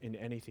frightened in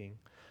anything,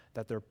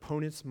 that their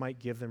opponents might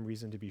give them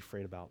reason to be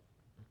afraid about.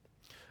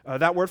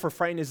 That word for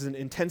frightened is an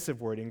intensive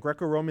word. In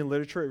Greco-Roman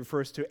literature, it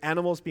refers to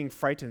animals being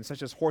frightened,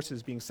 such as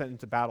horses being sent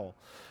into battle.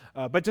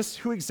 But just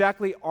who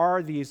exactly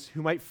are these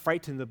who might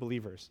frighten the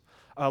believers?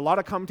 A lot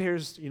of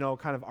commentators,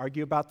 kind of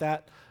argue about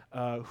that.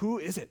 Who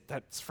is it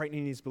that's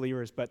frightening these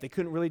believers? But they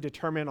couldn't really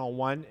determine on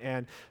one,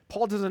 and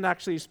Paul doesn't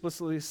actually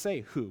explicitly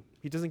say who.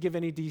 He doesn't give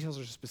any details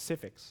or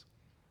specifics.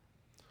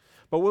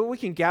 But what we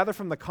can gather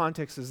from the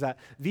context is that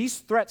these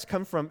threats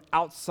come from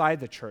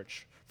outside the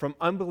church, from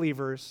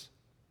unbelievers,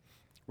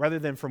 rather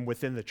than from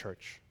within the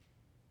church.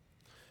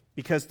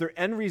 Because their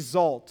end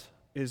result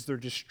is their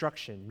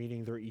destruction,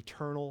 meaning their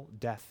eternal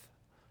death.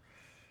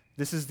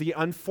 This is the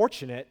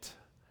unfortunate,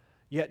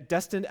 yet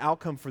destined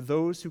outcome for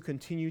those who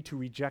continue to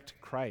reject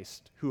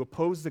Christ, who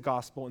oppose the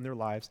gospel in their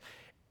lives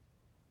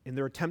in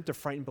their attempt to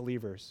frighten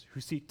believers who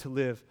seek to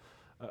live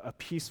a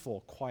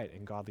peaceful, quiet,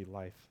 and godly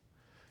life.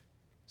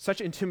 Such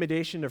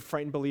intimidation of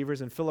frightened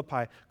believers in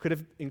Philippi could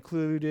have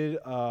included,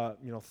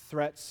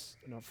 threats,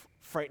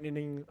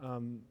 frightening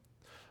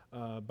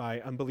by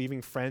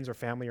unbelieving friends or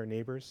family or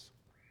neighbors,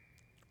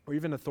 or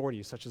even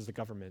authorities such as the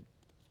government.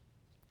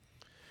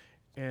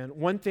 And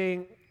one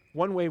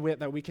way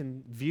that we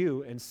can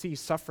view and see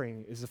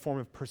suffering is a form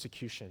of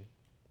persecution.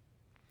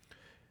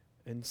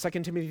 In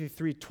 2 Timothy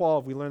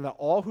 3:12, we learn that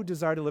all who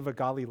desire to live a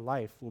godly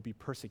life will be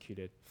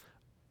persecuted.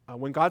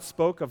 When God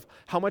spoke of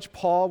how much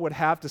Paul would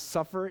have to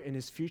suffer in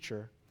his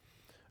future,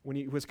 when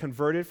he was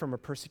converted from a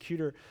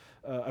persecutor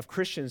of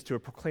Christians to a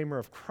proclaimer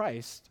of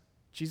Christ,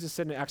 Jesus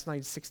said in Acts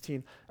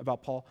 9:16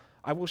 about Paul,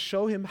 "I will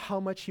show him how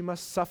much he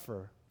must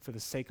suffer for the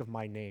sake of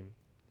my name."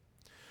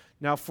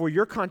 Now, for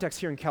your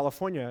context here in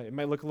California, it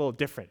might look a little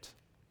different.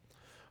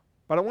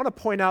 But I want to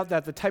point out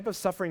that the type of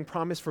suffering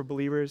promised for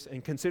believers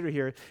and considered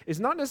here is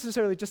not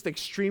necessarily just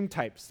extreme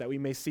types that we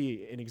may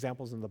see in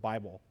examples in the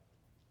Bible.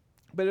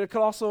 But it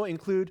could also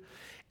include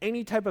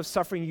any type of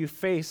suffering you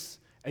face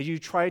as you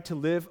try to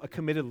live a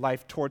committed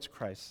life towards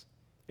Christ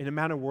in a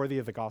manner worthy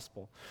of the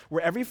gospel,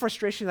 where every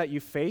frustration that you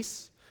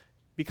face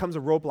becomes a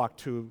roadblock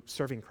to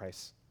serving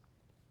Christ.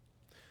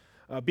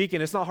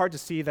 Beacon, it's not hard to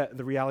see that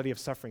the reality of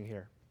suffering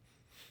here.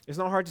 It's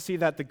not hard to see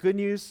that the good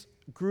news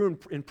grew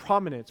in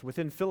prominence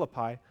within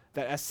Philippi,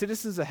 that as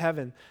citizens of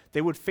heaven,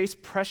 they would face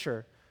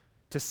pressure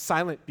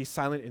to be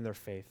silent in their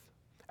faith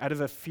out of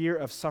a fear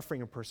of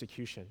suffering and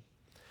persecution.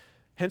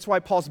 Hence why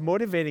Paul's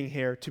motivating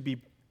here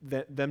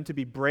them to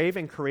be brave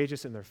and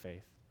courageous in their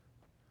faith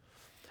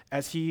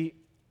as he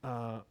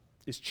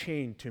is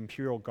chained to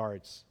imperial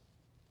guards,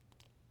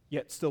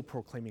 yet still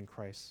proclaiming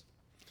Christ.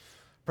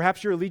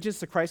 Perhaps your allegiance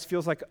to Christ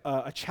feels like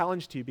a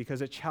challenge to you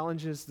because it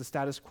challenges the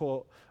status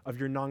quo of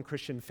your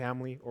non-Christian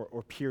family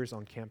or peers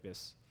on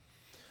campus.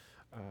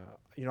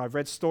 I've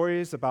read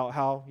stories about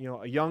how,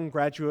 a young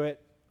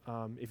graduate,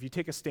 if you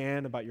take a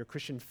stand about your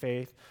Christian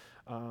faith,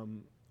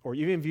 or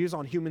even views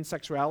on human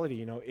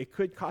sexuality, it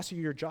could cost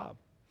you your job.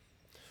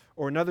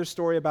 Or another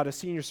story about a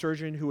senior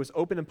surgeon who was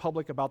open and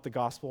public about the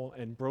gospel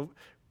and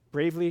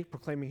bravely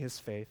proclaiming his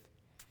faith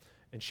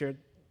and shared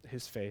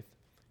his faith,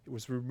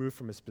 was removed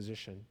from his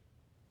position.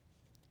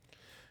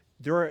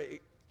 There are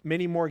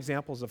many more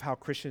examples of how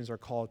Christians are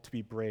called to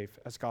be brave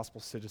as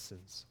gospel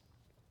citizens.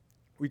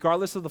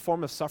 Regardless of the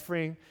form of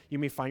suffering you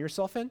may find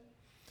yourself in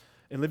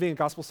living a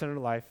gospel-centered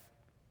life,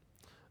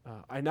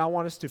 I now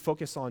want us to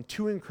focus on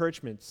 2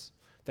 encouragements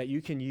that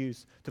you can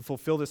use to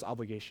fulfill this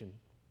obligation,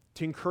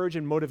 to encourage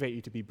and motivate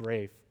you to be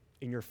brave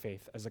in your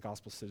faith as a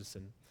gospel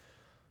citizen.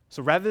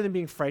 So rather than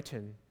being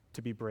frightened,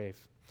 to be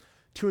brave.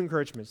 2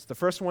 encouragements. The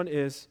first one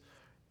is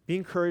be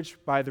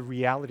encouraged by the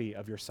reality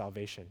of your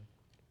salvation.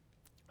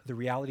 The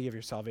reality of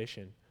your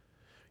salvation.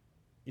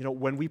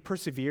 When we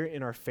persevere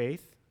in our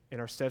faith,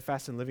 in our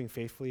steadfast and living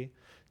faithfully,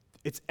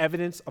 it's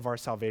evidence of our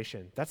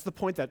salvation. That's the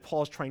point that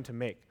Paul is trying to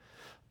make.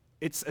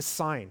 It's a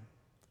sign,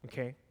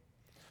 okay?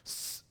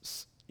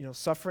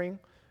 Suffering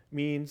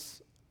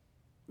means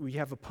we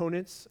have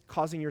opponents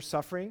causing your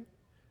suffering.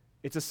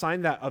 It's a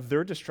sign that of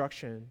their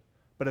destruction,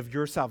 but of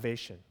your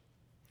salvation.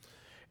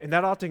 And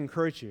that ought to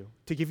encourage you,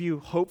 to give you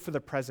hope for the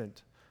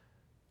present,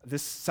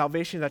 this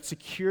salvation that's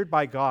secured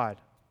by God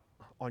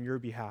on your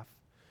behalf.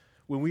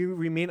 When we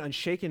remain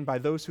unshaken by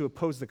those who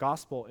oppose the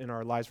gospel in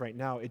our lives right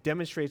now, it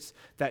demonstrates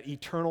that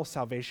eternal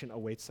salvation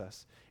awaits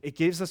us. It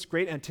gives us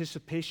great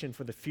anticipation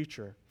for the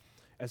future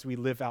as we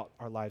live out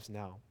our lives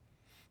now,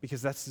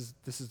 because this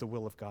is the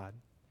will of God.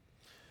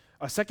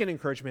 A second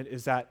encouragement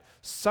is that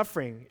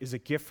suffering is a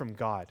gift from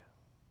God,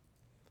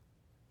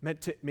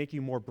 meant to make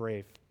you more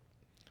brave.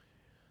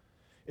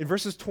 In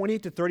verses 20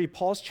 to 30,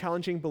 Paul's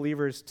challenging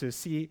believers to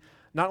see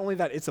not only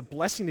that it's a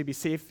blessing to be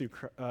saved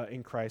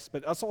in Christ,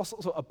 but it's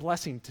also a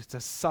blessing to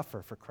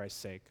suffer for Christ's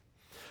sake.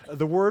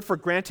 The word for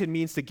granted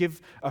means to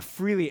give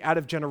freely out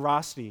of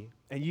generosity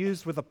and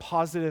used with a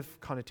positive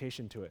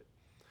connotation to it.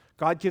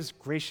 God gives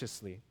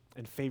graciously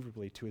and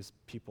favorably to his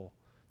people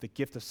the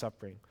gift of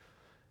suffering.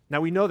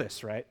 Now we know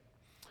this, right?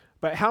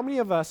 But how many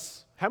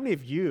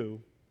of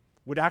you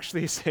would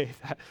actually say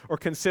that or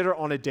consider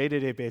on a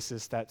day-to-day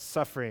basis that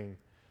suffering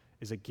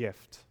is a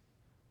gift?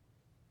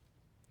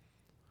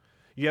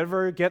 You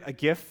ever get a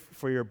gift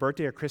for your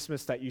birthday or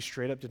Christmas that you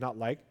straight up did not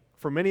like?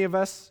 For many of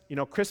us,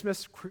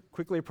 Christmas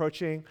quickly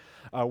approaching,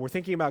 we're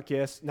thinking about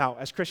gifts. Now,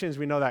 as Christians,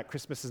 we know that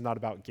Christmas is not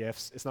about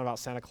gifts. It's not about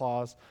Santa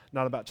Claus,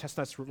 not about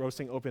chestnuts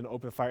roasting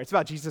open fire. It's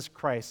about Jesus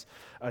Christ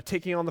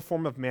taking on the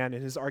form of man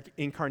in his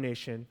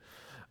incarnation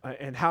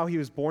and how he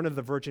was born of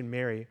the Virgin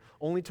Mary,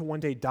 only to one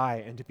day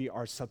die and to be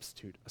our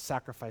substitute, a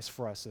sacrifice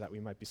for us so that we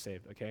might be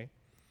saved, okay?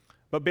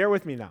 But bear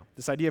with me now,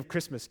 this idea of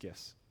Christmas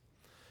gifts.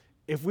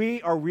 If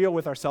we are real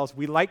with ourselves,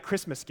 we like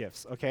Christmas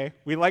gifts, okay?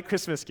 We like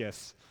Christmas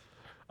gifts,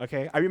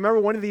 okay? I remember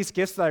one of these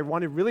gifts that I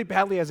wanted really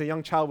badly as a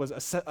young child was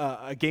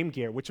a Game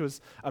Gear, which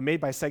was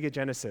made by Sega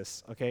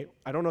Genesis, okay?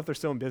 I don't know if they're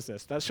still in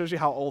business. That shows you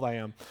how old I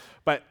am.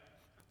 But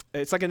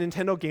it's like a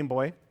Nintendo Game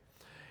Boy.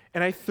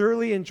 And I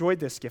thoroughly enjoyed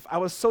this gift. I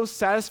was so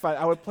satisfied.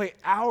 I would play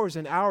hours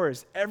and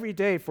hours every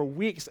day for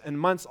weeks and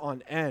months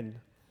on end.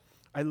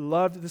 I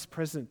loved this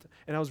present,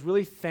 and I was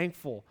really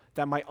thankful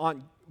that my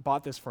aunt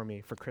bought this for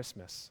me for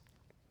Christmas.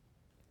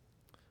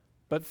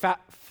 But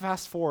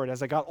fast forward,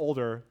 as I got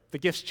older, the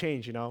gifts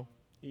change, You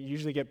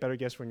usually get better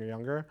gifts when you're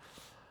younger.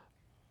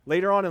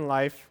 Later on in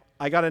life,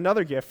 I got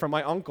another gift from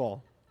my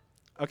uncle,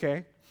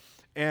 okay?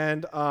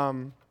 And,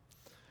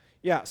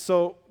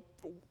 so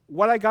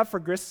what I got for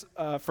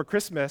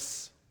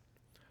Christmas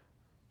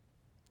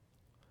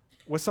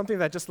was something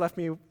that just left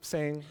me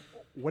saying,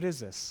 what is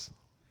this?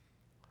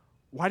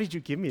 Why did you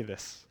give me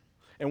this?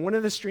 And one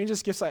of the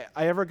strangest gifts I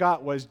ever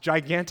got was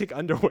gigantic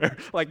underwear,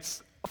 like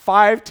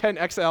 5,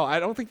 10 XL. I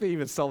don't think they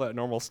even sell that at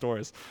normal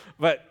stores.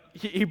 But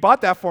he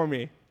bought that for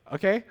me,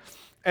 okay?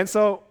 And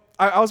so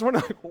I was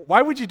wondering,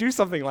 why would you do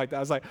something like that? I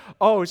was like,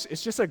 oh,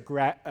 it's just a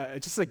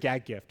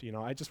gag gift, you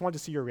know. I just wanted to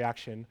see your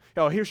reaction.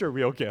 Oh, here's your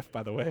real gift,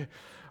 by the way.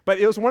 But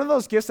it was one of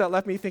those gifts that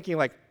left me thinking,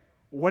 like,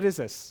 what is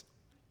this?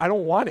 I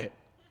don't want it,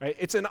 right?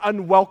 It's an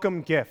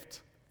unwelcome gift,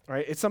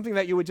 right? It's something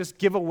that you would just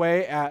give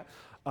away at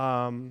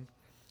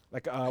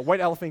like a white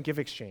elephant gift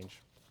exchange.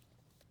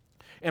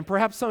 And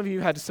perhaps some of you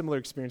had similar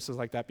experiences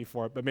like that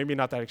before, but maybe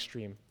not that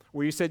extreme,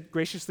 where you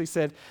graciously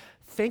said,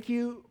 thank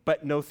you,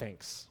 but no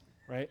thanks,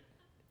 right?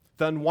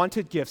 The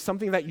unwanted gift,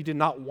 something that you did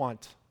not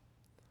want.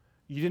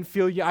 You didn't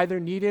feel you either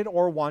needed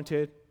or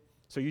wanted,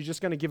 so you're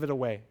just going to give it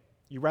away.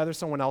 You'd rather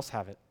someone else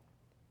have it.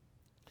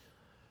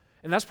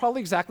 And that's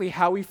probably exactly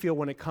how we feel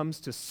when it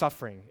comes to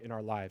suffering in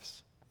our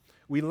lives.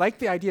 We like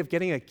the idea of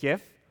getting a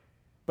gift,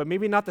 but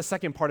maybe not the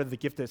second part of the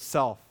gift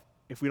itself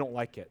if we don't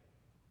like it,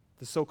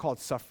 the so-called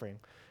suffering.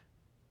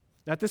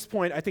 Now, at this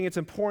point, I think it's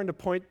important to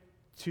point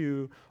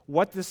to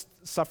what this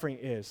suffering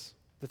is.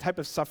 The type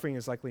of suffering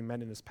is likely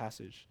meant in this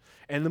passage.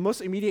 And the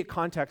most immediate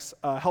context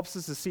helps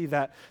us to see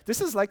that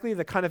this is likely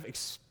the kind of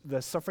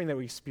the suffering that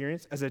we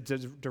experience as a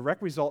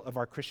direct result of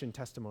our Christian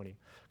testimony,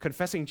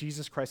 confessing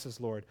Jesus Christ as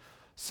Lord,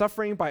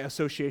 suffering by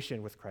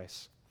association with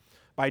Christ,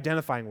 by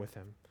identifying with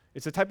him.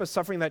 It's a type of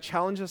suffering that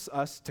challenges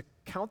us to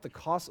count the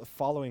cost of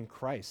following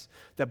Christ,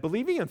 that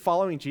believing and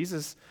following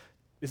Jesus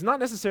is not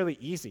necessarily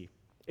easy.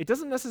 It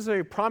doesn't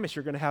necessarily promise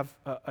you're going to have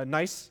a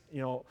nice,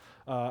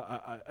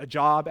 a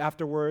job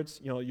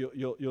afterwards. You know,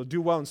 you'll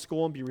do well in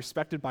school and be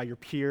respected by your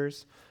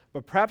peers.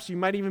 But perhaps you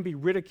might even be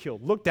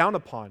ridiculed, looked down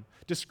upon,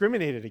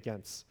 discriminated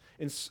against.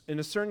 In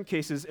certain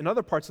cases, in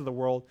other parts of the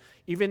world,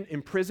 even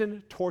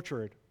imprisoned,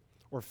 tortured,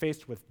 or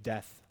faced with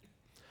death.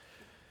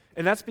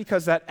 And that's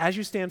because that as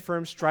you stand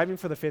firm, striving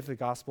for the faith of the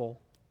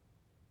gospel,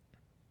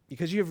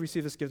 because you have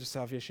received this gift of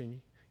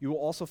salvation, you will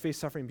also face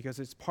suffering because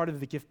it's part of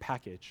the gift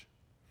package.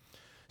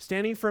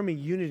 Standing firm in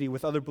unity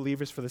with other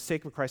believers for the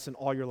sake of Christ in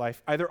all your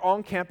life, either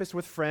on campus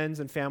with friends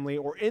and family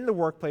or in the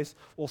workplace,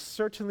 will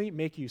certainly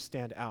make you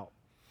stand out.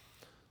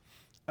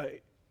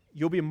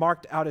 You'll be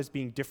marked out as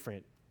being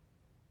different.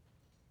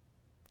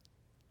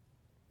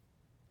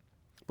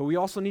 But we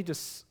also need to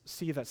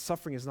see that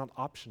suffering is not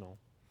optional.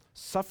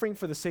 Suffering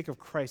for the sake of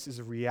Christ is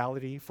a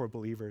reality for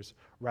believers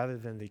rather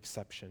than the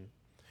exception.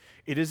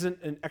 It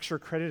isn't an extra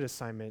credit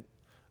assignment.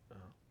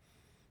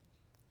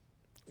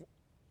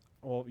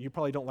 Well, you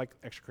probably don't like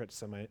extra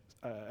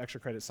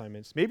credit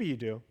assignments. Maybe you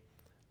do,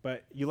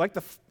 but you like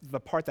the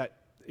part that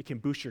it can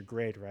boost your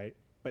grade, right?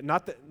 But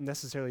not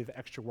necessarily the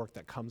extra work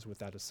that comes with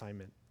that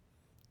assignment,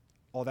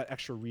 all that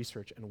extra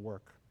research and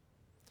work.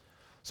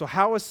 So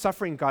how is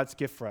suffering God's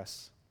gift for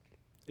us?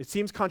 It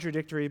seems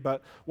contradictory,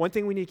 but one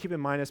thing we need to keep in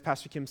mind, as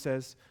Pastor Kim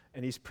says,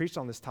 and he's preached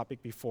on this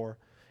topic before,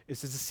 is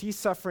to see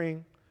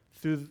suffering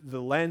through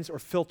the lens or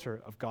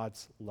filter of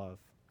God's love.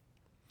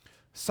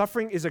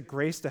 Suffering is a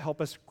grace to help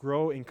us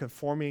grow in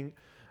conforming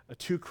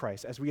to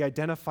Christ as we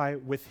identify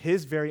with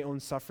his very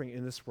own suffering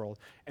in this world,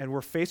 and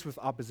we're faced with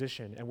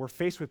opposition, and we're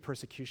faced with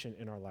persecution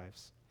in our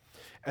lives.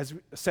 As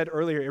we said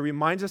earlier, it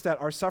reminds us that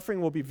our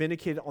suffering will be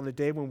vindicated on the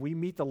day when we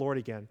meet the Lord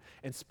again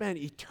and spend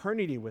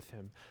eternity with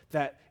him,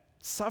 that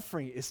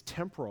suffering is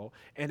temporal,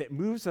 and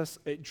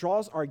it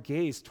draws our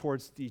gaze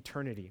towards the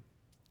eternity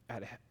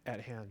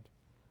at hand,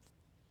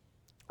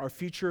 our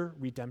future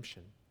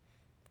redemption.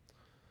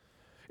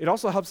 It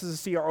also helps us to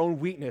see our own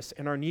weakness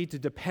and our need to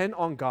depend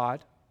on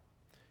God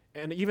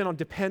and even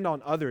depend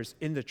on others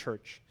in the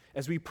church.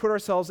 As we put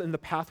ourselves in the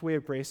pathway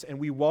of grace and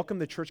we welcome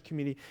the church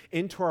community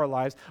into our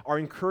lives, are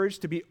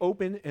encouraged to be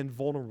open and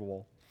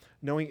vulnerable,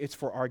 knowing it's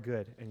for our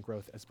good and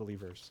growth as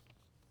believers.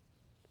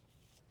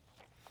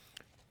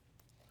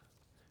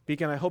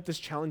 Beacon, I hope this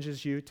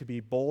challenges you to be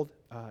bold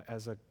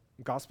as a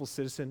gospel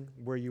citizen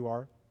where you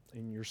are,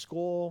 in your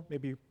school,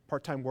 maybe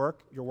part-time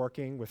work, you're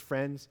working with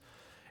friends,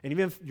 and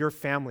even your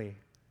family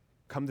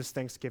come this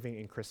Thanksgiving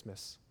and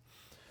Christmas.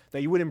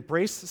 That you would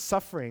embrace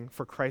suffering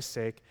for Christ's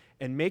sake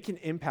and make an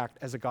impact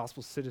as a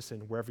gospel citizen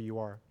wherever you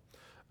are.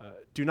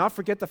 Do not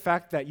forget the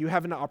fact that you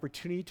have an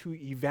opportunity to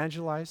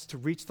evangelize, to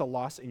reach the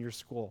lost in your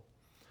school.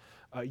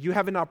 You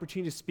have an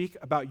opportunity to speak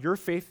about your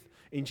faith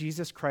in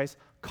Jesus Christ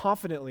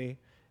confidently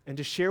and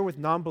to share with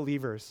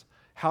non-believers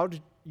how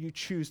you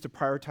choose to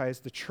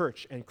prioritize the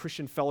church and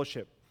Christian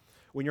fellowship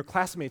when your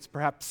classmates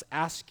perhaps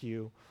ask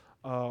you,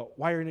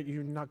 why are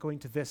you not going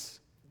to this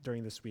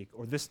during this week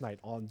or this night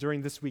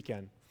during this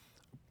weekend?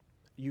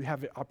 You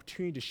have an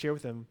opportunity to share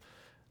with them,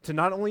 to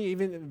not only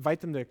even invite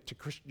them to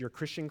your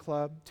Christian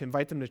club, to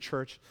invite them to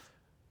church,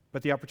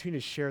 but the opportunity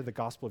to share the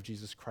gospel of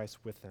Jesus Christ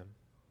with them,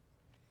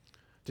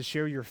 to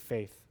share your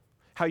faith,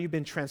 how you've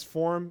been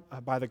transformed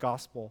by the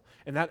gospel,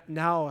 and that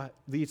now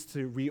leads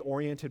to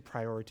reoriented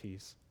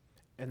priorities,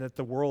 and that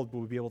the world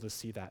will be able to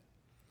see that.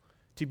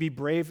 To be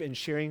brave in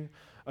sharing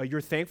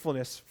your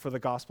thankfulness for the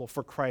gospel,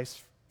 for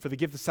Christ, for the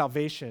gift of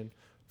salvation,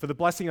 for the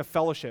blessing of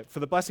fellowship,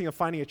 for the blessing of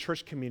finding a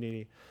church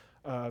community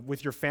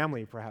with your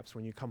family, perhaps,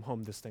 when you come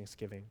home this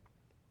Thanksgiving.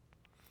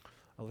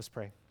 Let's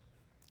pray.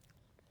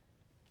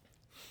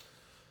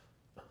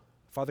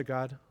 Father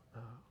God,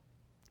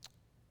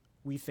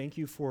 we thank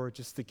you for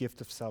just the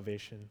gift of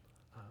salvation.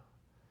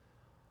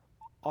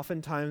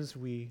 Oftentimes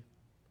we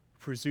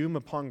presume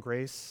upon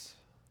grace.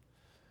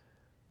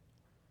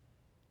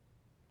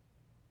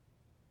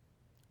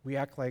 We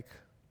act like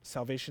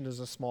salvation is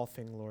a small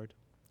thing, Lord,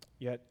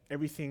 yet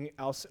everything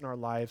else in our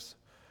lives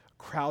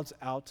crowds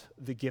out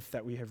the gift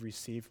that we have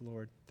received,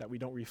 Lord, that we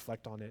don't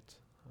reflect on it,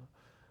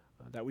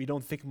 that we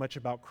don't think much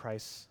about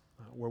Christ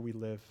where we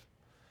live.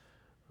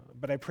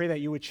 But I pray that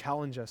you would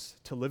challenge us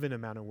to live in a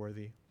manner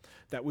worthy,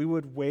 that we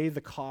would weigh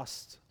the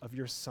cost of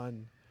your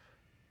Son,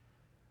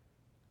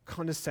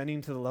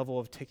 condescending to the level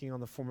of taking on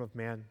the form of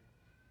man,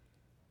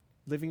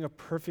 living a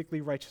perfectly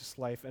righteous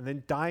life, and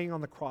then dying on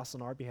the cross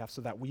on our behalf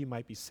so that we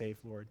might be saved,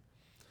 Lord.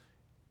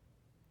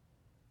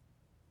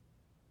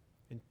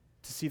 And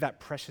to see that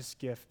precious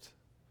gift,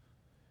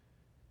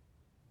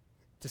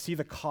 to see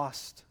the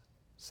cost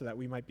so that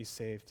we might be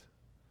saved,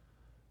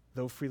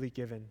 though freely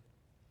given,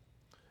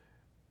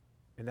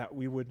 and that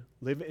we would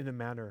live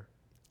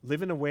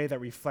in a way that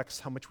reflects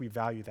how much we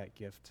value that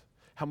gift,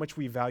 how much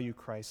we value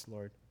Christ,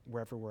 Lord,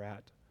 wherever we're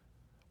at,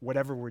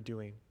 whatever we're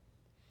doing,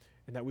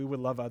 and that we would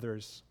love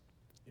others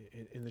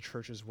in the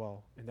church as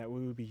well, and that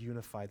we would be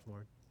unified,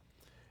 Lord,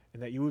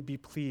 and that you would be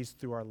pleased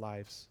through our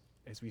lives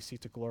as we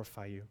seek to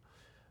glorify you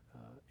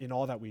in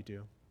all that we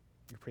do.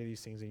 We pray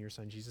these things in your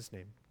Son, Jesus'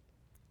 name.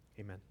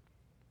 Amen.